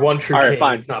one true All right, king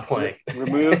fine. is not playing.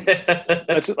 Remove.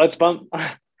 Let's bump.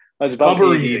 Let's Bump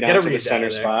bump AD Ariza. Get down to the Ariza out center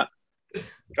of there. spot.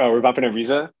 Oh, we're bumping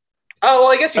Ariza. Oh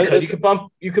well, I guess you could. Let's,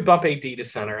 You could bump AD to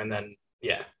center, and then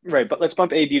yeah. right, but let's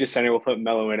bump AD to center. We'll put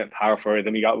Melo in at power forward.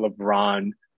 Then we got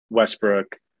LeBron,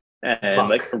 Westbrook, and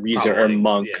like Monk, Ariza or probably.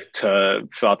 Monk Yeah. to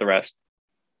fill out the rest.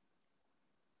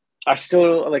 I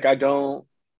still like. I don't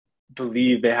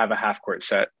believe they have a half court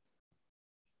set.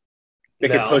 They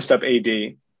could No. post up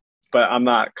AD, but I'm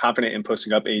not confident in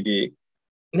posting up AD.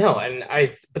 No,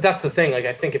 but that's the thing. Like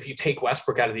I think if you take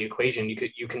Westbrook out of the equation,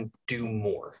 you can do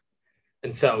more.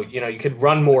 And so, you could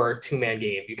run more two-man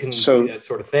game. You can do that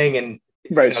sort of thing and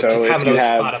right. So just have if you another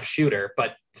have spot-up shooter.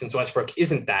 But since Westbrook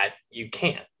isn't that, you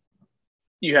can't.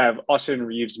 you have Austin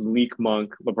Reeves, Malik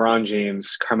Monk, LeBron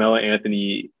James, Carmelo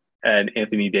Anthony, and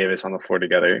Anthony Davis on the floor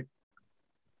together.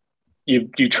 You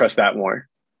trust that more?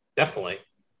 Definitely.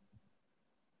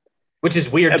 Which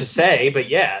is weird to say, but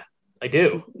yeah, I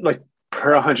do. Like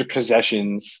per 100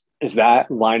 possessions, is that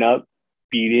lineup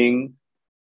beating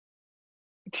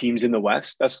teams in the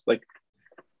West? That's like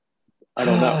I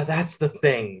don't know. That's the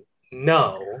thing.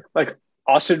 No. Like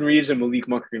Austin Reeves and Malik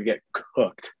Monk are going to get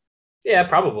cooked. Yeah,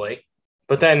 probably.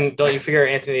 But then don't you figure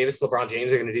Anthony Davis and LeBron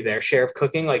James are going to do their share of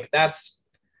cooking? Like that's,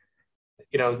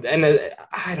 and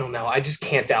I don't know. I just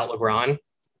can't doubt LeBron.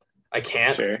 I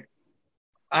can't. Sure.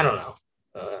 I don't know.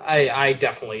 I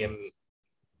definitely am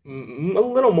a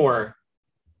little more.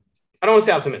 I don't want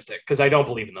to say optimistic because I don't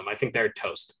believe in them. I think they're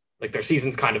toast. Like their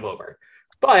season's kind of over.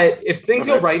 But if things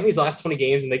go right in these last 20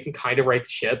 games and they can kind of right the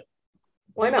ship,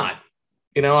 why not?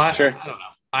 Sure. I don't know.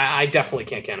 I definitely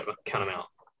can't count them out.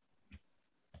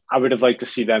 I would have liked to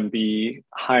see them be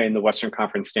high in the Western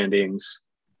Conference standings.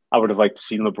 I would have liked to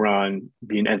see LeBron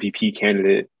be an MVP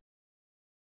candidate.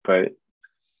 But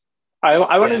I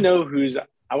want to know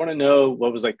I want to know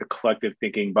what was like the collective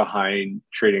thinking behind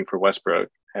trading for Westbrook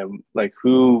and like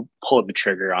who pulled the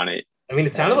trigger on it. I mean,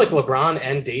 it sounded like LeBron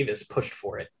and Davis pushed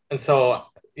for it. And so,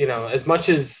 as much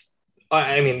as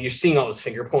I mean, you're seeing all this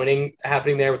finger pointing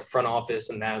happening there with the front office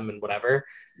and them and whatever.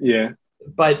 Yeah.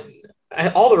 But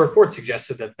all the reports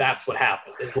suggested that that's what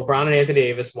happened. Is LeBron and Anthony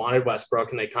Davis wanted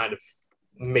Westbrook, and they kind of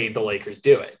made the Lakers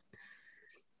do it.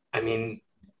 I mean,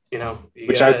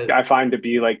 Which I find to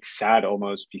be like sad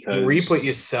almost because reap what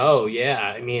you sow. Yeah.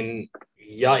 I mean,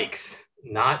 yikes.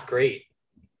 Not great.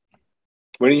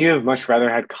 Wouldn't you have much rather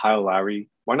had Kyle Lowry?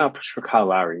 Why not push for Kyle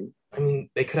Lowry? I mean,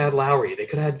 they could have had Lowry. They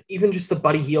could have had even just the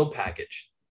Buddy Hield package.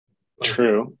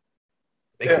 True.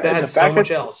 They could have had so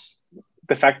much else.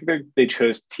 The fact that they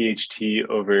chose THT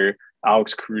over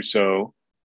Alex Caruso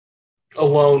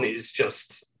alone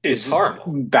is horrible.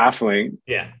 Baffling.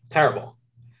 Yeah, terrible.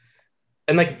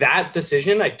 And like that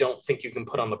decision, I don't think you can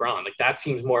put on LeBron. Like that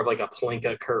seems more of like a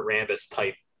Pelinka, Kurt Rambis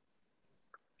type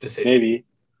decision. Maybe.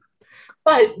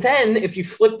 But then if you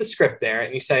flip the script there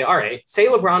and you say, all right, say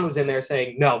LeBron was in there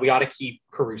saying, no, we ought to keep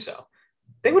Caruso.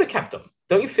 They would have kept him.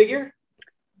 Don't you figure?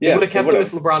 Yeah. They would have kept him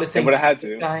if LeBron is saying, would have had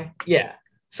this to. guy. Yeah.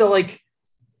 So like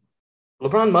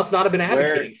LeBron must not have been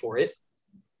advocating for it.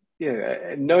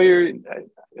 Yeah. Know your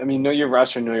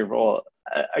roster, know your role.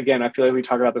 Again, I feel like we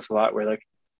talk about this a lot where like,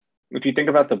 if you think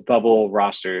about the bubble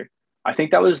roster, I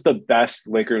think that was the best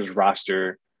Lakers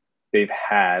roster they've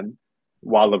had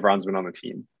while LeBron's been on the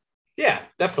team. Yeah,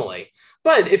 definitely.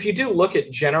 But if you do look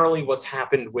at generally what's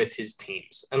happened with his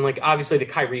teams, and like obviously the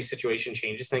Kyrie situation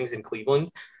changes things in Cleveland.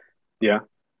 Yeah.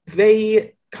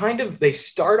 They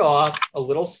start off a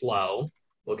little slow.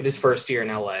 Look at his first year in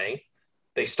LA.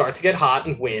 They start to get hot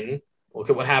and win. Look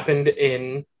at what happened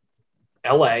in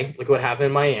LA. Look at what happened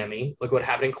in Miami. Look at what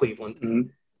happened in Cleveland. Mm-hmm.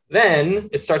 Then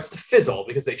it starts to fizzle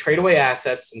because they trade away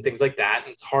assets and things like that.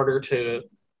 And it's harder to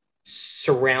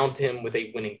surround him with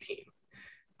a winning team.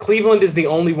 Cleveland is the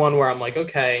only one where I'm like,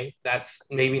 okay, that's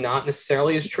maybe not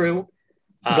necessarily as true.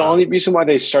 The only reason why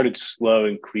they started slow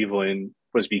in Cleveland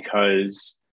was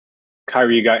because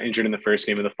Kyrie got injured in the first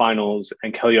game of the finals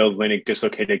and Kelly Olynyk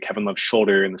dislocated Kevin Love's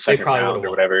shoulder in the second round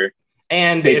or whatever.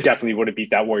 And they definitely would have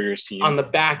beat that Warriors team. On the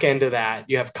back end of that,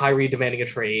 you have Kyrie demanding a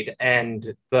trade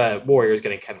and the Warriors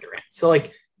getting Kevin Durant. So,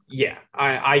 like, yeah,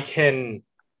 I can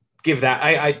give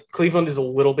that. Cleveland is a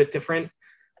little bit different.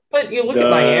 But you look at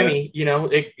Miami,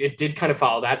 it did kind of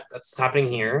follow that. That's what's happening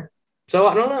here. So,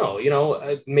 I don't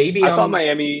know. Maybe I thought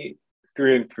Miami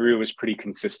through and through was pretty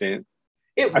consistent.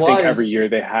 I think every year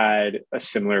they had a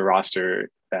similar roster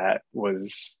that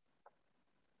was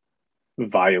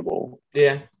viable.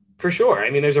 Yeah. For sure. I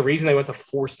mean, there's a reason they went to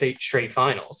 4 straight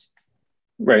finals.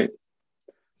 Right.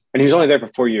 And he was only there for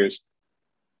 4 years.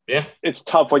 Yeah. It's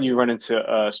tough when you run into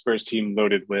a Spurs team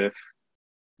loaded with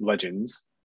legends.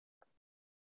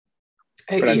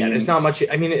 But there's not much.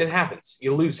 I mean, it happens.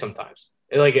 You lose sometimes.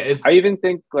 I even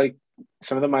think like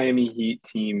some of the Miami Heat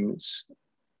teams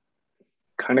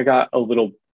kind of got a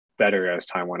little better as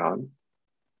time went on.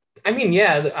 I mean,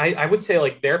 yeah, I would say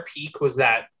like their peak was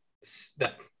that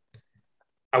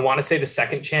I want to say the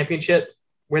second championship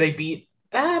where they beat,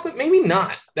 but maybe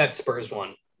not that Spurs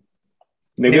one.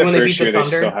 Maybe when they beat the Thunder,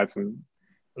 they still had some.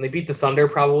 When they beat the Thunder,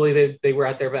 probably they were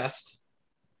at their best.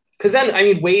 Because then, I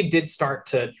mean, Wade did start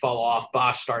to fall off.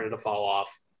 Bosh started to fall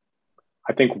off.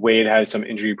 I think Wade had some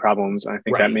injury problems. And I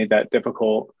think that made that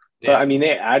difficult. Yeah. But I mean,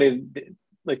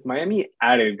 Miami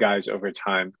added guys over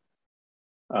time.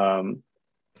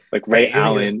 Like Ray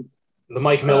Allen. The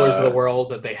Mike Millers of the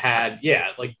world that they had. Yeah.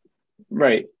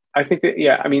 Right. I think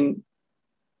that, I mean,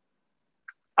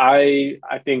 I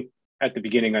think at the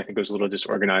beginning, I think it was a little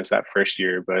disorganized that first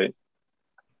year, but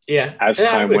yeah, as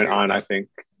time went on, I think,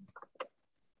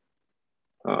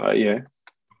 yeah.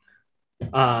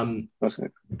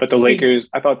 But the Lakers,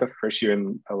 I thought the first year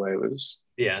in LA was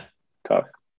tough.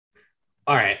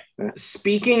 All right. Yeah.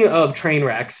 Speaking of train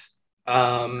wrecks,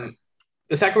 the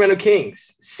Sacramento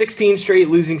Kings, 16 straight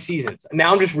losing seasons.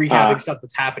 Now I'm just recapping stuff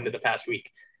that's happened in the past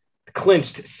week.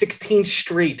 Clinched 16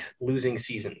 straight losing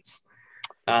seasons.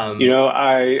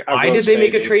 Why did they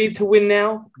make a trade to win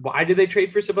now? Why did they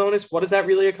trade for Sabonis? What does that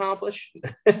really accomplish?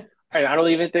 I don't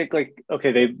even think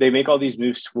they make all these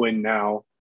moves to win now.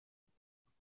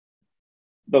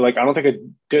 But I don't think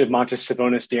a Domantas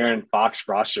Sabonis, De'Aaron Fox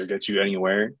roster gets you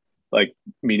anywhere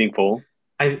meaningful.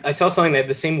 I saw something that had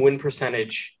the same win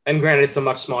percentage, and granted it's a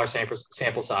much smaller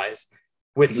sample size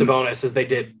with Sabonis as they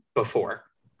did before.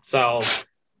 So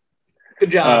good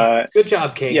job. Good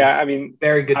job, Kings. Yeah, I mean,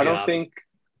 very good job.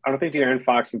 I don't think De'Aaron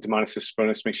Fox and Domantas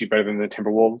Sabonis makes you better than the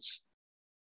Timberwolves.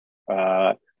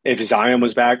 If Zion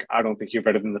was back, I don't think you're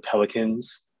better than the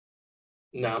Pelicans.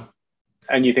 No.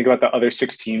 And you think about the other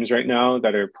 6 teams right now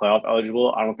that are playoff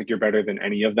eligible, I don't think you're better than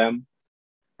any of them.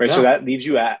 Right. No. So that leaves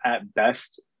you at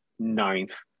best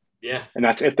 9th Yeah. And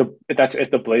that's if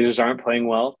the Blazers aren't playing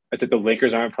well. That's if the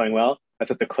Lakers aren't playing well. That's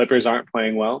if the Clippers aren't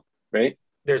playing well, right?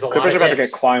 There's a lot Clippers of are about to get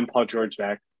ifs. Kawhi and Paul George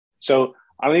back. So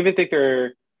I don't even think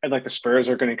they're and like the Spurs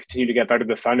are going to continue to get better.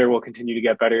 The Thunder will continue to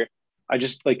get better. I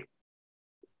just like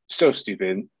so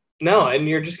stupid. No, and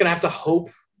you're just gonna have to hope,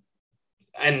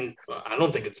 and I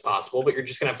don't think it's possible, but you're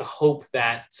just gonna have to hope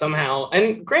that somehow.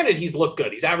 And granted, he's looked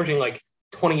good. He's averaging like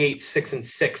 28, 6 and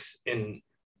 6 in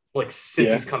like since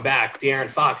Yeah. he's come back. De'Aaron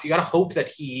Fox. You got to hope that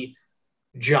he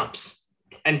jumps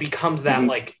and becomes that Mm-hmm.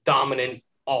 like dominant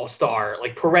all star,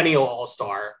 like perennial all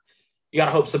star. You got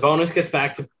to hope Sabonis gets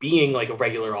back to being like a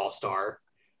regular all star,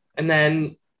 and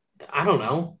then I don't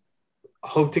know.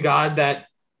 Hope to God that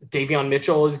Davion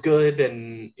Mitchell is good,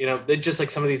 and just like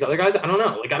some of these other guys. I don't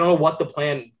know. Like I don't know what the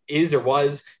plan is or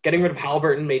was. Getting rid of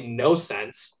Halliburton made no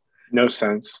sense. No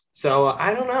sense. So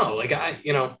I don't know. Like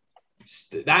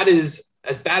that is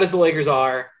as bad as the Lakers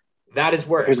are. That is They've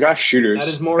got worse. That is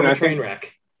shooters, more of and a I train think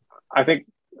wreck. I think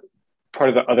part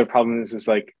of the other problem is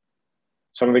like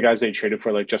some of the guys they traded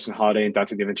for, like Justin Holiday and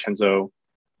Dante DiVincenzo.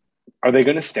 Are they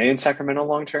going to stay in Sacramento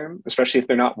long term, especially if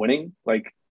they're not winning?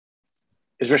 Like,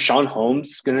 is Rashawn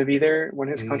Holmes going to be there when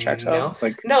his contract's up? No,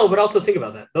 Like, no, but also think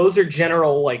about that. Those are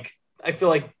general, like, I feel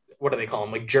like, what do they call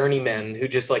them? Like journeymen who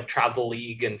just like travel the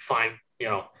league and find,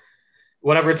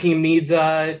 whatever team needs, you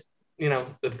know,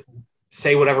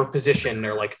 say whatever position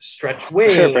or like stretch for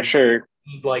wing, sure.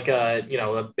 like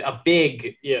a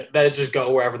big, that just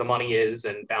go wherever the money is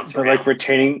and bounce But like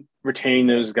around. retaining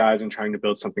those guys and trying to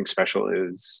build something special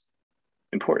is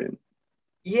important.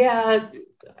 Yeah,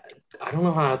 I don't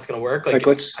know how it's going to work. Like,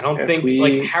 Like, I don't if think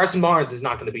like we, Harrison Barnes is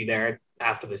not going to be there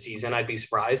after the season. I'd be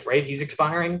surprised, right? He's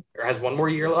expiring or has one more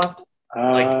year left.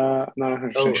 Like, I'm not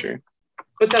 100% oh, sure.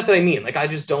 but that's what I mean. Like, I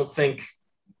just don't think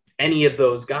any of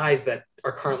those guys that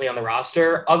are currently on the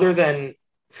roster, other than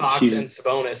Fox and He's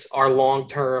Sabonis, are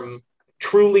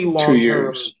truly two long term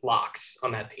years. locks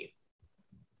on that team.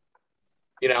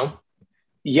 You know,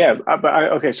 Yeah,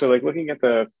 okay. So like looking at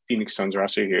the Phoenix Suns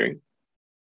roster here,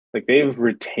 like they've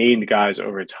retained guys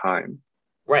over time.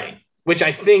 right? Which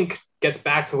I think gets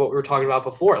back to what we were talking about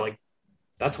before. Like,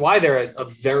 that's why they're a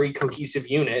very cohesive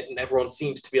unit, and everyone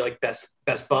seems to be like best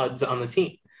buds on the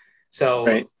team. So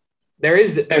Right.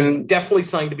 there's And definitely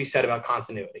something to be said about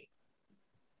continuity.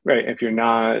 right, if you're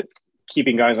not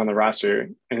keeping guys on the roster,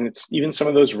 and it's even some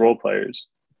of those role players.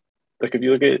 Like if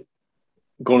you look at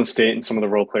Golden State and some of the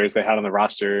role players they had on the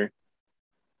roster,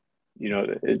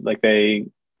 like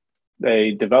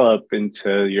they develop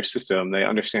into your system. They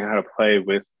understand how to play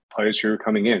with players who are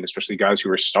coming in, especially guys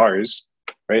who are stars.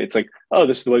 Right? It's like, oh,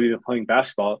 this is the way we've been playing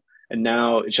basketball, and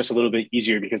now it's just a little bit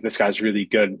easier because this guy's really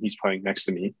good and he's playing next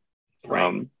to me.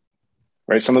 Right.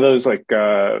 Right. Some of those like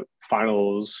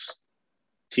finals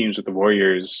teams with the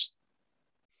Warriors,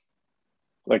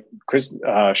 like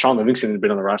Sean Livingston had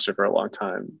been on the roster for a long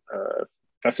time.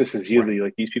 Festus Right. Ezeli,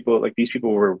 like these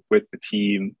people were with the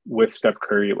team with Steph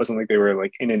Curry. It wasn't like they were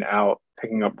like in and out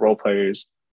picking up role players.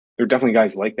 There were definitely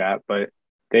guys like that, but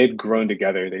they had grown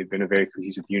together. They'd been a very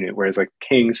cohesive unit. Whereas like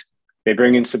Kings, they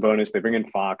bring in Sabonis, they bring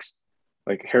in Fox,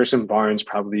 like Harrison Barnes,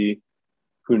 probably,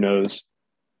 who knows?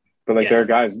 But like there Yeah. are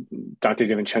guys, Dante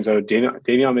DiVincenzo,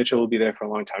 Davion Mitchell will be there for a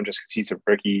long time just because he's a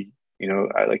rookie.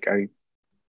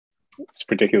 It's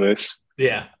ridiculous.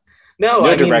 Yeah. No, No I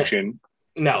mean, direction.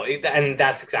 no, and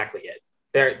that's exactly it.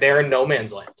 They're in no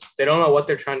man's land. They don't know what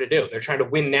they're trying to do. They're trying to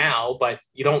win now, but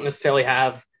you don't necessarily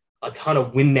have a ton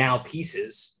of win now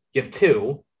pieces. You have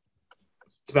two.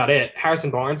 That's about it. Harrison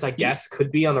Barnes, I guess,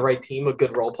 could be on the right team, a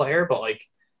good role player, but like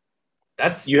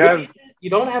that's You have, you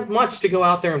don't have much to go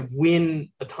out there and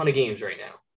win a ton of games right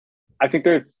now. I think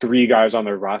there are three guys on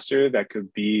their roster that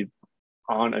could be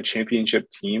on a championship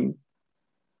team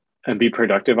and be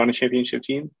productive on a championship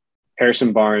team.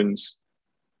 Harrison Barnes,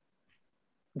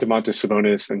 Domantas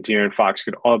Sabonis, and De'Aaron Fox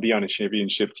could all be on a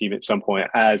championship team at some point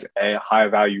as a high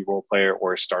value role player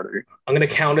or a starter. I'm going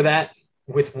to counter that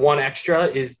with one extra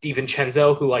is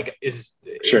DiVincenzo, who like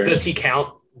Sure. does he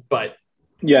count? But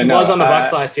Yeah, he no, was on the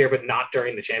Bucks last year, but not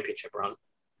during the championship run.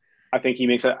 I think he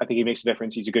makes a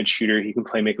difference. He's a good shooter. He can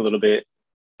play make a little bit.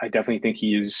 I definitely think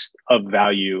he is of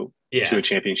value to a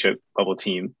championship level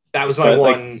team. That was my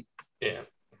one. Yeah.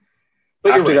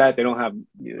 But after that, they don't have.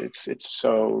 It's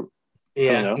so.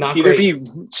 Yeah, I don't know. not Either great. be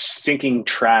stinking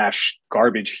trash,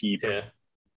 garbage heap,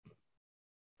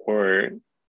 or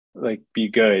like be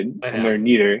good, and they're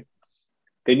neither.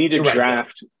 They need to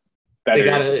draft better.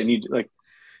 They need like.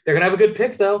 They're gonna have a good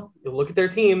pick though. You look at their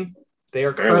team; they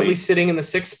are currently sitting in the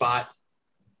 6th spot.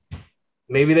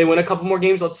 Maybe they win a couple more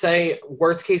games. Let's say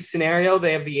worst case scenario,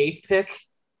 they have the 8th pick.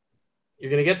 You're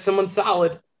gonna get someone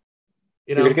solid.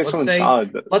 You You're know, gonna get someone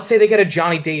solid, but let's say they get a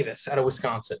Johnny Davis out of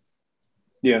Wisconsin.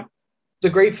 yeah. It's a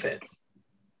great fit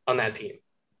on that team.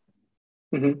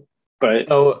 But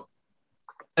So,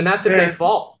 and that's if they eh,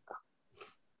 fall.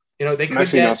 You know, I'm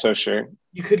actually not so sure.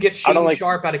 you could get I don't Shane like.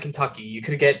 Sharp out of Kentucky. You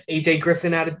could get AJ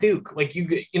Griffin out of Duke. Like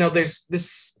you know, there's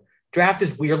this draft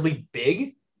is weirdly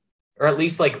big, or at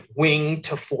least like wing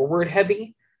to forward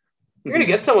heavy. You're gonna Mhm.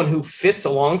 get someone who fits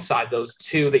alongside those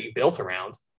two that you built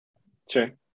around.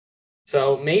 Sure.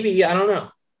 So maybe I don't know.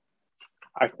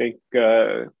 I think.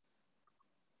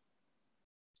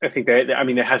 I think that. I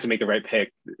mean, they have to make the right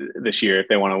pick this year if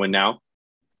they want to win now.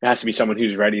 It has to be someone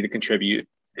who's ready to contribute.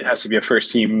 It has to be a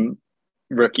first team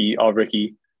rookie, all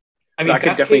rookie. I But I mean, could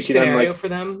best definitely case see them scenario like, for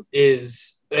them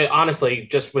is honestly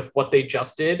just with what they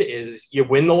just did is you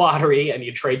win the lottery and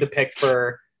you trade the pick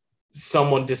for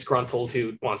someone disgruntled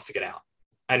who wants to get out,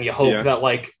 and you hope yeah, that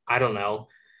like I don't know,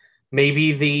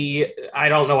 maybe I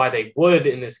don't know why they would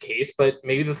in this case, but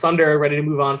maybe the Thunder are ready to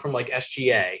move on from like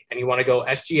SGA, and you want to go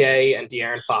SGA and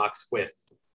De'Aaron Fox with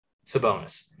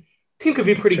Sabonis. Team could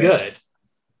be pretty sure. good.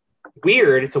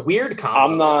 Weird, it's a weird I'm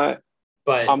combo, not.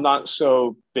 but I'm not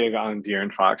so big on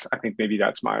De'Aaron Fox. I think maybe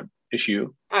that's my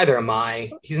issue. either am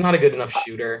I. He's not a good enough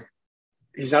shooter.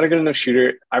 He's not a good enough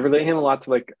shooter. I relate him a lot to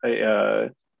like a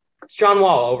It's John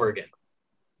Wall over again.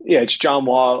 yeah, it's John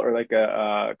Wall or like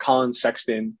a Colin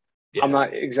Sexton. I'm Yeah.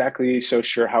 not exactly so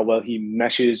sure how well he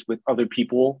meshes with other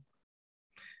people.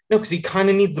 No, because he kind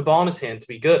of needs the ball in his hand to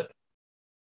be good.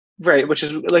 Right, which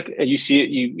is like you see it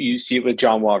you see it with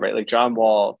John Wall, right? Like John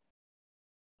Wall,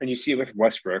 and you see it with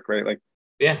Westbrook, right? Like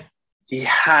Yeah. he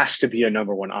has to be a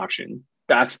number one option.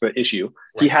 That's the issue.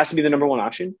 He Right. has to be the number one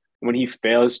option. When he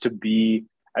fails to be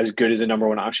as good as a number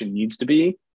one option needs to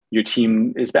be, your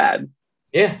team is bad.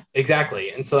 Yeah, exactly.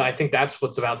 And so I think that's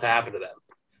what's about to happen to them.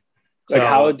 Like,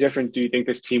 how So different do you think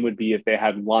this team would be if they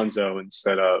had Lonzo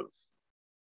instead of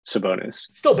Sabonis?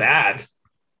 still bad.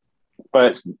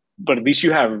 But but at least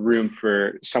you have room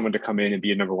for someone to come in and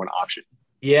be a number one option.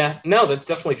 Yeah, no, that's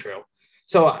definitely true.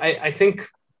 So I think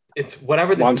it's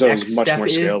whatever this Lonzo next is much step more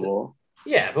is. scalable.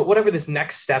 Yeah, but whatever this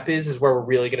next step is where we're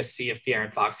really going to see if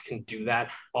De'Aaron Fox can do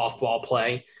that off ball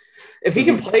play. If he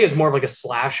can Mm-hmm. play as more of like a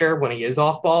slasher when he is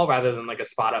off ball rather than like a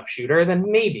spot up shooter,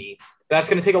 then maybe that's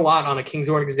going to take a lot on a Kings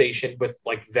organization with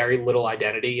like very little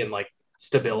identity and like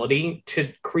stability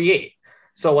to create.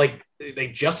 So like they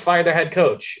just fired their head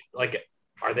coach. Like,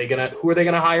 who are they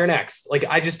gonna hire next? Like,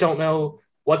 I just don't know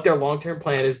what their long term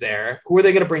plan is there. Who are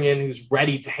they gonna bring in who's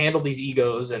ready to handle these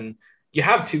egos? And you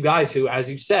have two guys who, as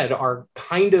you said, are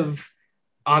kind of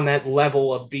on that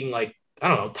level of being like, I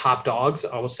don't know, top dogs,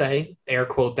 I will say, air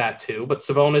quote that too. But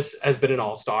Sabonis has been an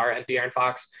all-star, and De'Aaron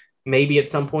Fox maybe at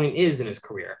some point is in his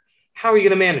career. How are you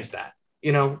going to manage that?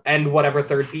 You know, and whatever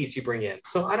third piece you bring in.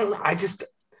 So I don't know.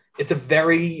 It's a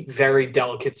very, very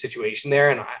delicate situation there,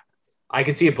 and I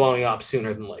could see it blowing up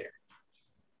sooner than later.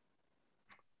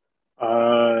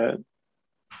 Uh,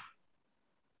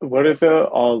 what about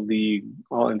all league,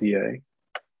 all NBA?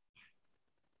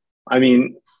 I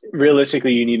mean,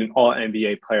 realistically, you need an all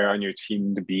NBA player on your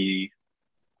team to be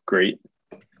great.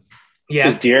 Is Yeah.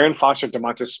 De'Aaron Fox or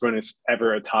Domantas Sabonis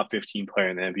ever a top 15 player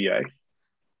in the NBA?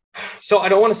 So I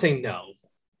don't want to say no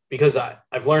because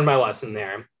I've learned my lesson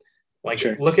there. Like,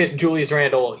 Sure. look at Julius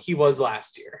Randle. He was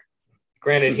last year.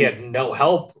 Granted, he Mm-hmm. had no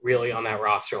help really on that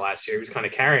roster last year. He was kind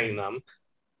of carrying them,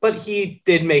 but he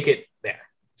did make it there.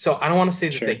 So I don't want to say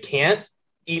that Sure. they can't,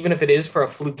 even if it is for a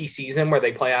fluky season where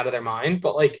they play out of their mind.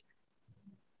 But like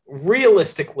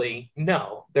realistically,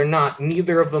 no, they're not.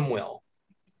 Neither of them will.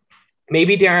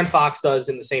 Maybe Darren Fox does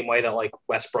in the same way that like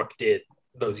Westbrook did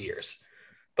those years.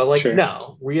 But like, Sure.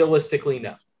 no, realistically,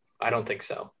 no, I don't think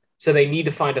so. So they need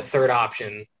to find a third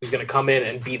option who's going to come in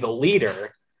and be the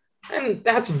leader. And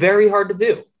that's very hard to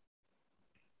do.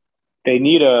 They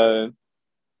need a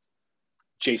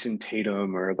Jason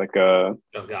Tatum or like a.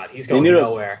 Oh God, he's They going need a.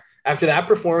 nowhere. After that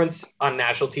performance on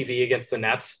national TV against the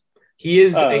Nets,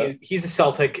 he's a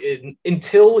Celtic.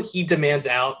 Until he demands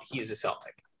out, he's a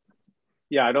Celtic.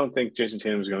 Yeah, I don't think Jason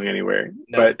Tatum is going anywhere.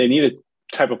 No. But they need a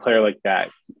type of player like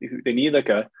that. They need like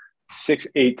a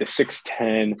 6'8" to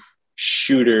 6'10"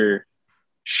 shooter,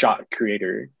 shot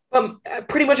creator.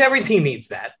 Pretty much every team needs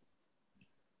that.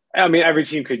 I mean, every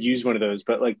team could use one of those,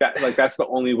 but like that's the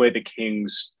only way the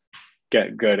Kings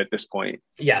get good at this point.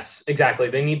 Yes, exactly.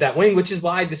 They need that wing, which is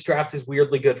why this draft is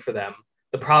weirdly good for them.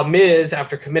 The problem is,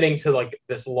 after committing to like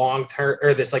this long term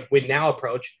or this like win now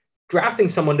approach, drafting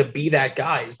someone to be that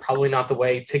guy is probably not the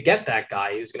way to get that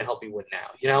guy who's going to help you win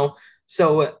now, you know?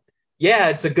 So, yeah,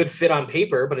 it's a good fit on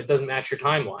paper, but it doesn't match your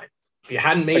timeline. If you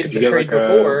hadn't Like made if the you get trade like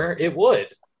before, it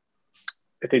would.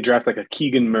 if they draft like a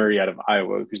Keegan Murray out of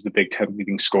Iowa, who's the Big Ten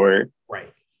leading scorer,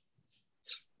 Right.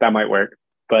 that might work.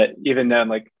 But even then,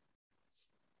 like,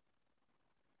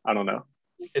 I don't know.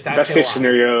 It's Best case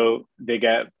scenario, they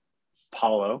get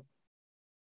Paulo.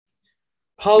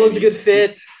 Paulo's a good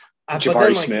fit. Jabari but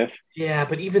then, Smith. Yeah,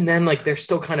 but even then, like, they're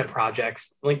still kind of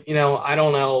projects. Like, I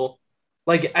don't know.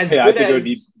 Like, I think it would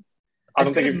be. I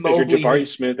don't think if you're Jabari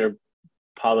has, Smith or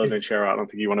Paulo Ventura, I don't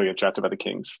think you want to get drafted by the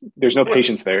Kings. There's no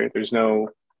patience there. There's no.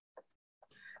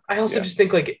 I also just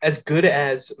think, like, as good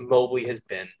as Mobley has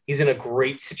been, he's in a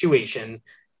great situation,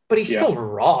 but he's still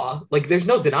raw. Like, there's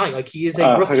no denying. Like, he is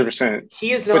a rookie. 100%.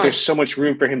 He is not. But there's so much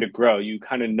room for him to grow. You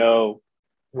kind of know.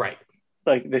 Right.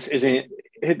 Like, this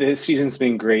season's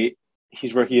been great.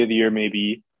 He's rookie of the year,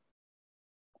 maybe.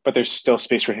 But there's still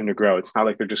space for him to grow. It's not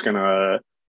like they're just going to,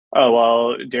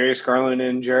 Darius Garland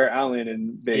and Jarrett Allen,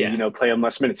 and they, play him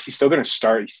less minutes. He's still going to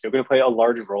start. He's still going to play a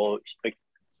large role. Like,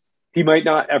 he might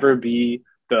not ever be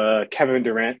the Kevin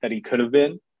Durant that he could have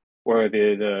been, or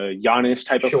the Giannis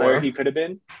type of player he could have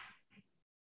been.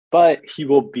 But he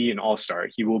will be an all-star.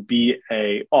 He will be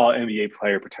a all-NBA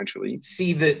player potentially.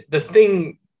 See, the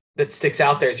thing that sticks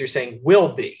out there is you're saying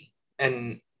will be,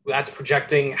 and that's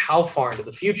projecting how far into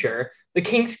the future. The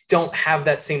Kings don't have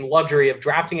that same luxury of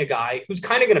drafting a guy who's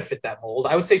kind of going to fit that mold.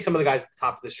 I would say some of the guys at the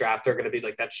top of this draft are going to be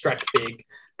like that stretch big,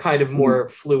 kind of more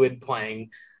fluid playing.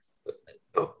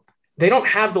 They don't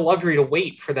have the luxury to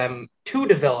wait for them to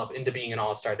develop into being an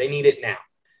all-star. They need it now.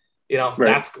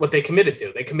 That's what they committed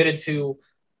to. They committed to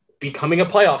becoming a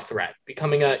playoff threat,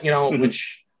 becoming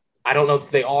which I don't know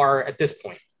if they are at this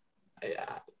point.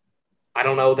 I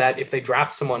don't know that if they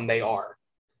draft someone, they are.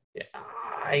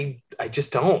 I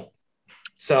just don't.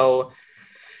 So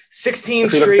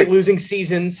 16 straight losing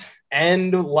seasons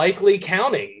and likely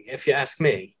counting, if you ask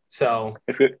me. So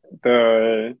if you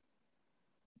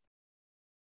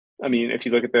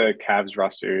look at the Cavs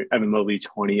roster, Evan Mobley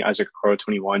 20, Isaac Okoro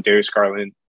 21, Darius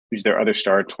Garland, who's their other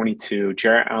star, 22,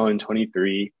 Jarrett Allen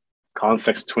 23, Colin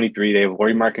Sexton 23. They have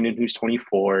Lauri Markkanen, who's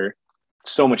 24.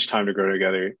 So much time to grow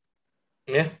together.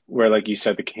 Yeah. Where, like you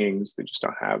said, the Kings, they just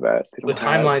don't have that. The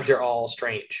timelines are all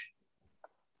strange.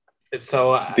 It's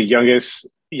so the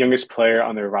youngest player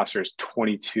on their roster is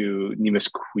 22,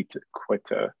 Neemias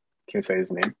Queta. Can't say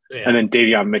his name. Yeah. And then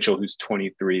Davion Mitchell, who's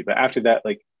 23. But after that,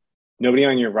 like, nobody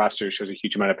on your roster shows a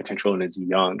huge amount of potential and is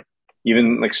young.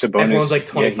 Even like Sabonis, everyone's like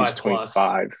 25 he's 25.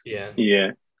 Plus. Yeah.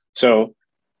 Yeah. So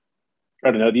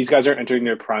I don't know. These guys are entering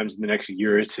their primes in the next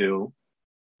year or two.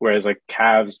 Whereas like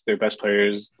Cavs, their best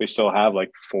players, they still have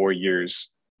like 4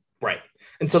 years. Right.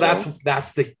 And so that's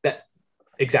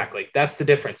exactly. That's the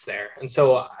difference there. And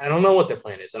so I don't know what their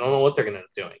plan is. I don't know what they're going to end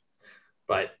up doing.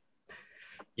 But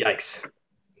yikes.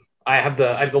 I have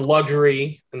the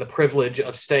luxury and the privilege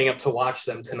of staying up to watch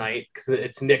them tonight because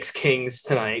it's Knicks Kings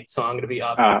tonight. So I'm going to be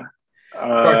up.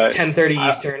 Starts 10:30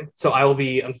 Eastern. So I will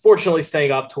be unfortunately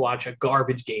staying up to watch a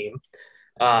garbage game.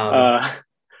 Yeah.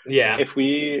 If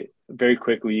we very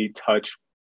quickly touch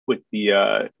with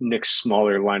the Knicks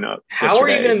smaller lineup. How are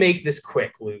you going to make this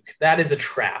quick, Luke? That is a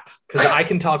trap because I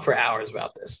can talk for hours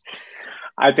about this.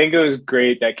 I think it was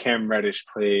great that Cam Reddish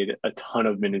played a ton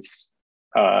of minutes.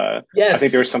 Yes. I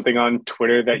think there was something on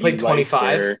Twitter that he played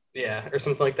 25. Yeah, or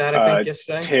something like that, I think,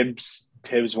 yesterday.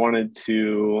 Tibbs wanted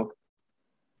to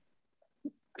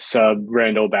sub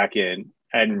Randall back in,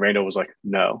 and Randall was like,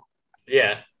 no.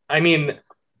 Yeah. I mean,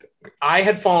 I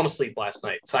had fallen asleep last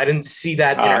night, so I didn't see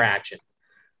that interaction.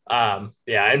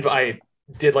 I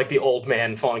did like the old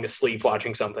man falling asleep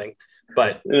watching something,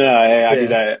 but I do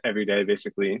that every day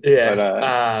basically. Yeah.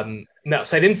 But, no,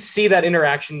 so I didn't see that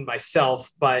interaction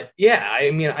myself, but yeah, I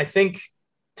mean, I think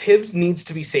Tibbs needs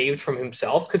to be saved from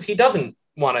himself because he doesn't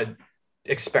want to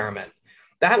experiment.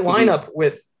 That lineup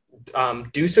with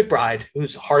Deuce McBride,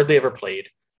 who's hardly ever played,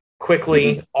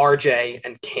 quickly RJ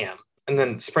and Cam, and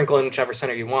then sprinkle in whichever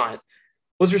center you want,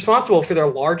 was responsible for their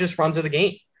largest runs of the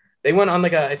game. They went on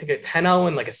I think a 10-0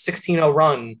 and like a 16-0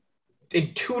 run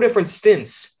in 2 different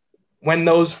stints when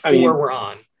those 4 were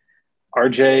on.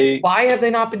 RJ. Why have they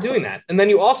not been doing that? And then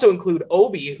you also include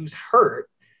Obi, who's hurt.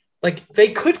 Like,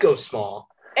 they could go small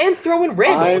and throw in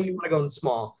Randall if you want to go in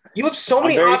small. You have so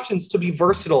many options to be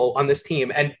versatile on this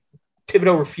team, and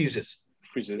Thibodeau refuses.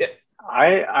 Yeah.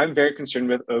 I'm very concerned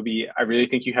with Obi. I really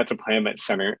think you have to play him at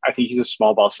center. I think he's a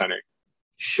small ball center.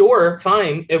 Sure,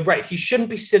 fine. Right. He shouldn't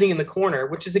be sitting in the corner,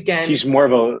 which is, again... He's more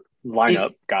of a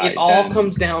lineup guy. It all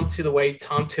comes down to the way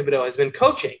Tom Thibodeau has been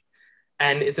coaching.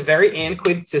 And it's a very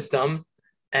antiquated system,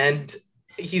 and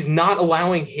he's not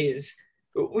allowing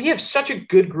we have such a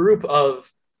good group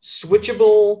of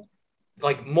switchable,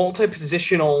 like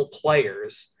multi-positional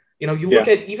players. You look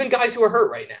at even guys who are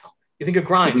hurt right now. You think of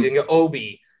Grimes, Mhm. you think of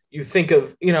Obi, you think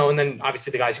of, and then obviously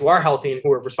the guys who are healthy and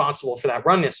who are responsible for that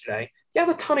run yesterday. You have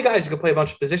a ton of guys who can play a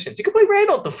bunch of positions. You could play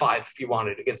Randall at the 5 if you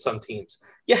wanted against some teams.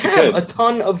 You You have a could.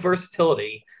 ton of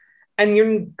versatility, and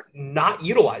you're not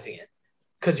utilizing it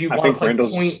because I think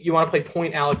Randall's. you want to play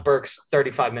point Alec Burks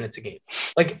 35 minutes a game.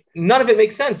 Like, none of it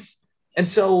makes sense. And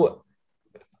so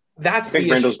I that's think the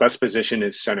issue. Randall's best position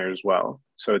is center as well.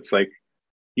 So it's like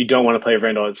you don't want to play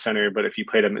Randall at center, but if you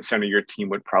played him at center, your team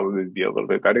would probably be a little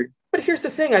bit better. But here's the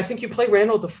thing. I think you play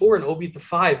Randall at the 4 and Obi at the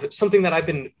 5. It's something that I've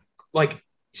been like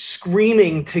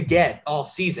screaming to get all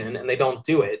season, and they don't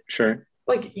do it. Sure.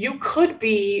 Like, you could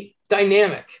be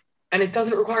dynamic, and it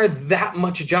doesn't require that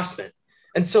much adjustment.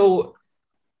 And so,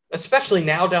 especially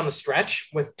now down the stretch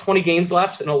with 20 games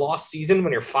left in a lost season,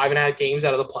 when you're 5.5 games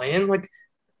out of the play-in, like,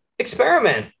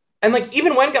 experiment. And like,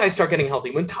 even when guys start getting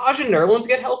healthy, when Taj and Nerlens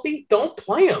get healthy, don't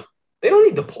play them. They don't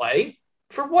need to play.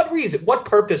 For what reason? What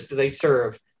purpose do they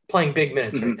serve playing big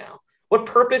minutes Mm-hmm. right now? What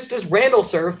purpose does Randall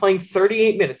serve playing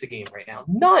 38 minutes a game right now?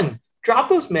 None. Drop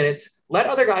those minutes. Let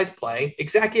other guys play.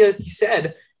 Exactly like he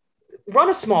said, run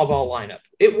a small ball lineup.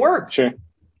 It worked. Sure.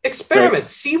 Experiment. Right.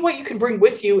 See what you can bring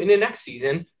with you in the next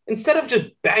season instead of just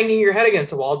banging your head against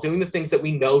the wall, doing the things that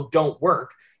we know don't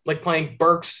work, like playing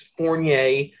Burks,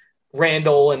 Fournier,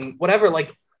 Randall, and whatever,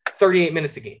 like 38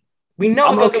 minutes a game. We know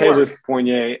it I'm doesn't okay work. with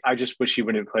Fournier. I just wish he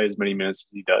wouldn't play as many minutes as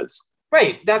he does.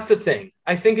 Right. That's the thing.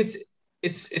 I think it's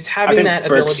I having think that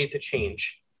ability to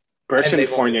change. Burks And they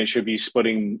and won't do Fournier it. should be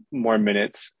splitting more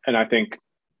minutes. And I think,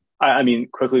 I mean,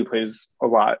 Quickly plays a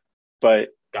lot, but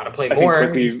Got to play I think more.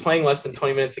 Quickly He's playing less than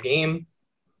 20 minutes a game.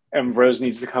 and Rose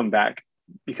needs to come back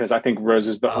because I think Rose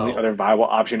is the only Oh, other viable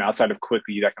option outside of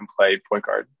Quickly that can play point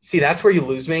guard. see, that's where you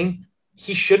lose me.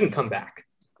 He shouldn't come back.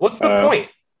 What's the Uh, point?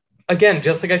 Again,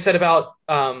 just like I said about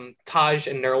Taj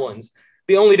and Nerlens,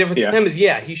 the only difference with yeah. him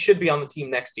is, he should be on the team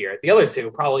next year. The other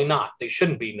two, probably not. They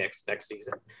shouldn't be next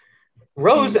season.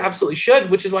 Rose Mm. absolutely should,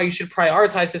 which is why you should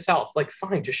prioritize his health. Like,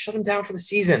 fine, just shut him down for the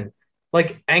season.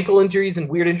 Like, ankle injuries and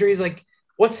weird injuries, like,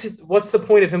 what's the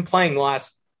point of him playing the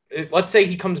last, let's say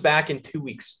he comes back in 2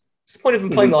 weeks. What's the point of him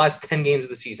playing Mm-hmm. the last 10 games of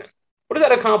the season? What does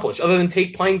that accomplish other than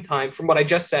take playing time from what I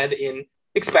just said in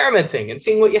experimenting and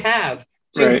seeing what you have,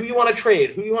 seeing Right. who you want to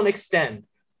trade, who you want to extend?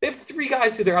 They have 3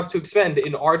 guys who they're up to expend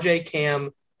in RJ,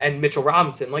 Cam, and Mitchell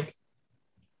Robinson. Like,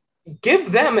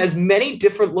 give them as many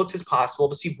different looks as possible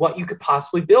to see what you could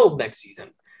possibly build next season.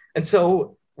 And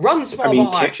so run small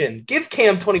ball action. Give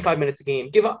Cam 25 minutes a game.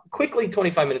 Give up Quickly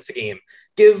 25 minutes a game.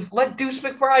 Let Deuce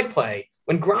McBride play.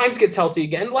 When Grimes gets healthy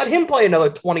again, let him play another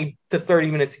 20 to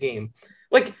 30 minutes a game.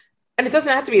 Like, and it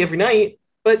doesn't have to be every night,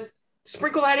 but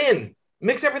sprinkle that in.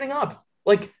 Mix everything up.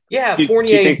 Like, Do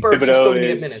Fournier you and think Burks are still going to Thibodeau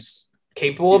get is? minutes.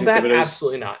 Capable of that? Thibodeau's?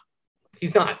 Absolutely not.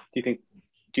 He's not. Do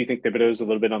you think Thibodeau's a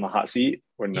little bit on the hot seat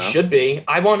or He no? should be.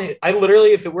 I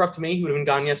literally, if it were up to me, he would have been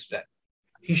gone yesterday.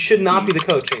 He should not be the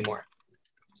coach anymore.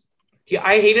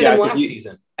 I hated him last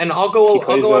season, and I'll go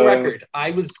on record.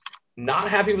 I was not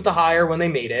happy with the hire when they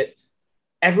made it.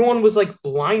 Everyone was like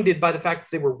blinded by the fact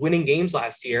that they were winning games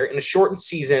last year in a shortened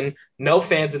season, no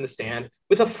fans in the stand,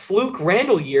 with a fluke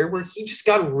Randall year where he just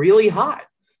got really hot.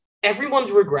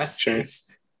 Everyone's regressed since.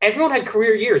 Everyone had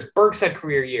career years. Burks had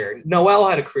career year. Noel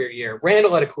had a career year.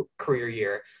 Randall had a career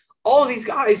year. All of these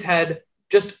guys had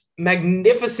just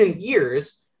magnificent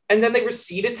years, and then they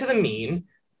receded to the mean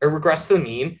or regressed to the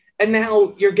mean, and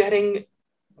now you're getting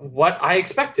what I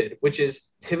expected, which is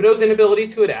Thibodeau's inability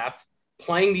to adapt,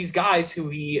 playing these guys who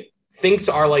he thinks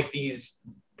are like these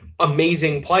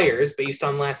amazing players based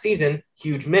on last season,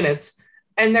 huge minutes,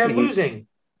 and they're losing.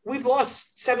 We've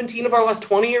lost 17 of our last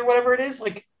 20 or whatever it is.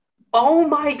 Like, oh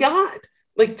my God.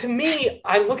 Like, to me,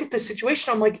 I look at this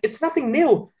situation, I'm like, it's nothing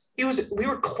new. We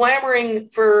were clamoring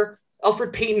for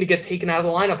Elfrid Payton to get taken out of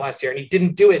the lineup last year, and he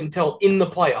didn't do it until in the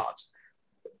playoffs.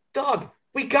 Dog,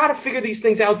 we got to figure these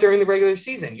things out during the regular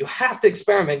season. You have to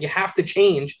experiment. You have to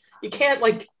change. You can't,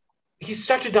 like, he's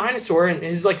such a dinosaur, and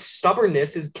his, like,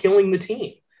 stubbornness is killing the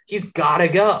team. He's got to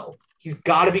go. He's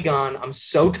got to be gone. I'm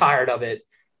so tired of it.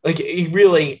 Like,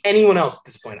 anyone else at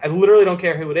this point. I literally don't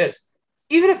care who it is.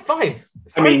 Even if, fine.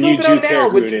 I mean, you do care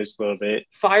who it is a little bit.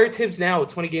 Fire Tibbs now with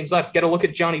 20 games left. Get a look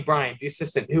at Johnny Bryant, the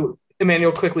assistant, who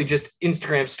Emmanuel quickly just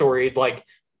Instagram storied, like,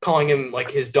 calling him,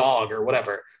 like, his dog or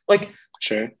whatever. Like,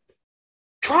 sure.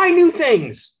 Try new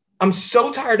things. I'm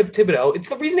so tired of Thibodeau. It's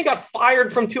the reason he got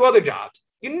fired from 2 other jobs.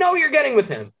 You know you're getting with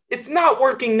him. It's not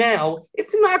working now.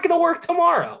 It's not going to work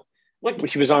tomorrow. Like,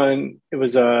 he was on, it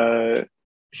was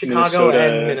Chicago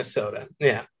and Minnesota.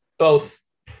 Yeah, both.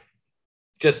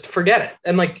 Just forget it.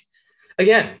 And, like,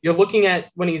 again, you're looking at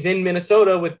when he's in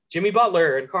Minnesota with Jimmy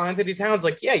Butler and Karl Anthony Towns,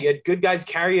 like, yeah, you had good guys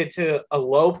carry it to a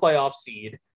low playoff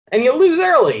seed and you lose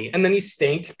early and then you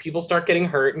stink. People start getting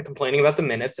hurt and complaining about the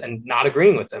minutes and not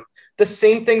agreeing with them. The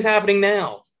same thing's happening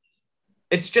now.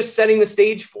 It's just setting the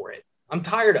stage for it. I'm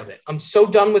tired of it. I'm so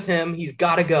done with him. He's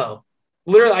got to go.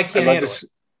 Literally, I can't handle it.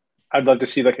 I'd love to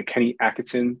see like a Kenny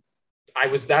Atkinson.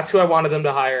 That's who I wanted them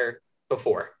to hire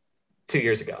before 2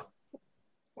 years ago.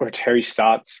 Or Terry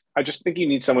Stotts. I just think you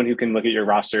need someone who can look at your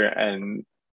roster and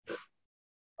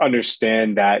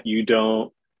understand that you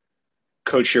don't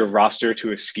coach your roster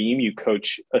to a scheme. You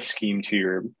coach a scheme to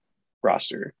your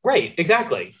roster. Right.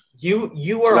 Exactly. You are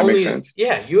Does that only, make sense?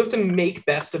 Yeah, you have to make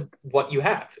best of what you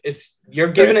have.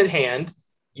 You're given a hand.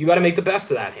 You got to make the best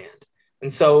of that hand.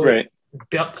 And so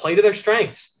play to their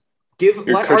strengths.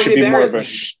 Your coach should be more of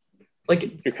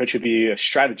your coach should be a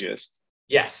strategist.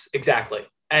 Yes, exactly.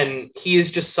 And he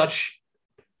is just such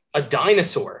a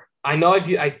dinosaur. I know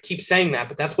I keep saying that,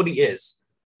 but that's what he is.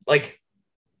 Like,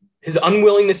 his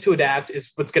unwillingness to adapt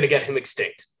is what's going to get him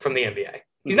extinct from the NBA.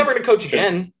 He's never going to coach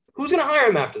again. Who's going to hire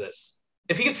him after this?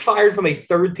 If he gets fired from a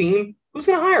third team, who's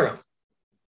going to hire him?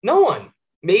 No one.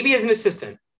 Maybe as an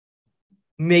assistant.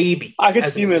 Maybe. I could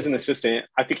see him as an assistant.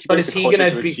 I think he brings the culture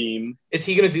to a team. Is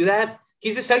he going to do that?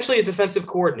 He's essentially a defensive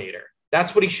coordinator.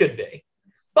 That's what he should be.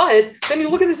 But then you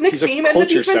look at this Knicks team and the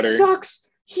defense sucks.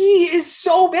 He is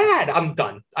so bad. I'm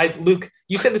done. Luke,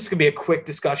 you said this could be a quick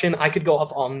discussion. I could go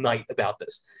off all night about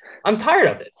this. I'm tired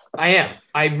of it. I am.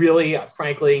 I really,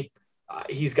 frankly,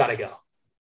 he's got to go.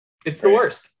 It's the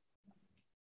worst.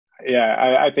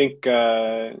 Yeah, I think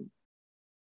I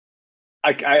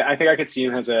think I could see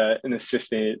him as an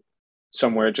assistant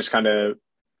somewhere, just kind of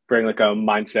bring like a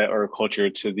mindset or a culture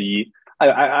to the.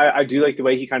 I do like the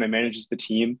way he kind of manages the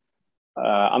team.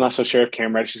 I'm not so sure if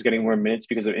Cam Reddish is getting more minutes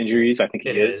because of injuries. I think he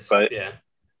is, but yeah.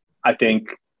 I think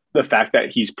the fact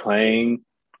that he's playing,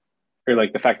 or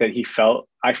like the fact that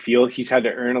I feel he's had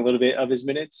to earn a little bit of his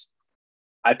minutes,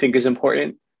 I think is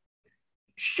important.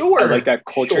 Sure. I like that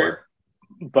culture,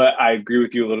 but I agree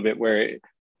with you a little bit where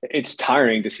it's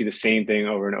tiring to see the same thing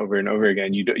over and over and over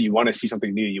again. You want to see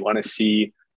something new. You want to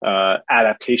see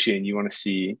adaptation. You want to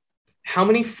see. How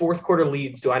many fourth quarter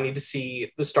leads do I need to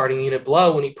see the starting unit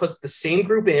blow when he puts the same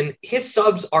group in? His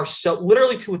subs are so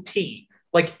literally to a T.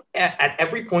 Like at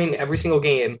every point in every single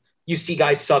game, you see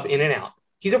guys sub in and out.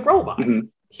 He's a robot. Mm-hmm.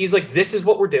 He's like, this is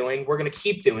what we're doing. We're going to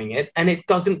keep doing it. And it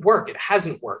doesn't work. It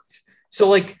hasn't worked. So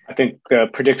like, I think the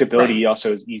predictability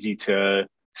also is easy to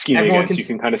scheme against. You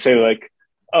can kind of say like,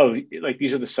 oh, like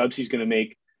these are the subs he's going to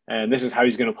make. And this is how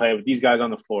he's going to play with these guys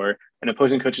on the floor. And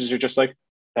opposing coaches are just like,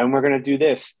 then we're going to do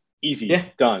this.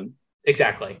 Easy, done.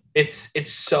 Exactly. It's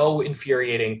so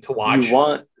infuriating to watch. You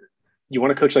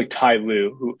want a coach like Ty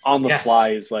Lue, who on the fly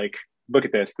is like, look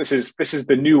at this. This is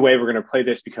the new way we're going to play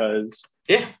this because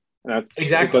that's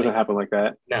exactly. It doesn't happen like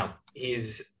that. No,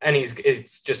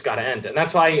 it's just got to end, and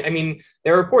that's why. I mean,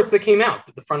 there are reports that came out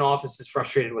that the front office is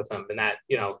frustrated with him, and that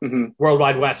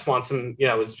Worldwide West wants him,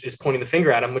 is pointing the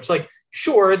finger at him. Which, like,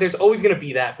 sure, there's always going to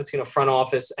be that between a front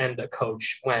office and a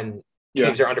coach when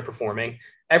teams are underperforming.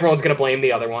 Everyone's going to blame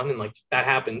the other one, and like that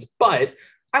happens. But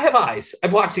I have eyes.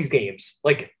 I've watched these games.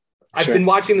 Like I've been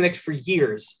watching the Knicks for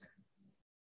years.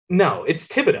 No, it's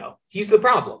Thibodeau. He's the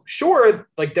problem. Sure,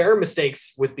 like there are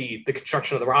mistakes with the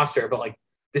construction of the roster, but like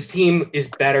this team is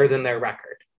better than their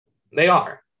record. They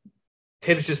are.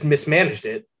 Tibbs just mismanaged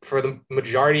it for the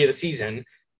majority of the season,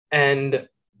 and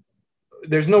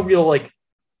there's no real like.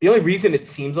 The only reason it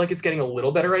seems like it's getting a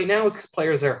little better right now is because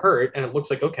players are hurt, and it looks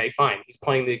like, okay, fine, he's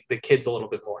playing the kids a little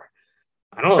bit more.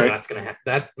 I don't know if that's going to happen.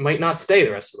 That might not stay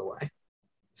the rest of the way.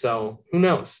 So who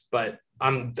knows? But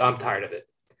I'm tired of it.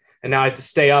 And now I have to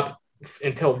stay up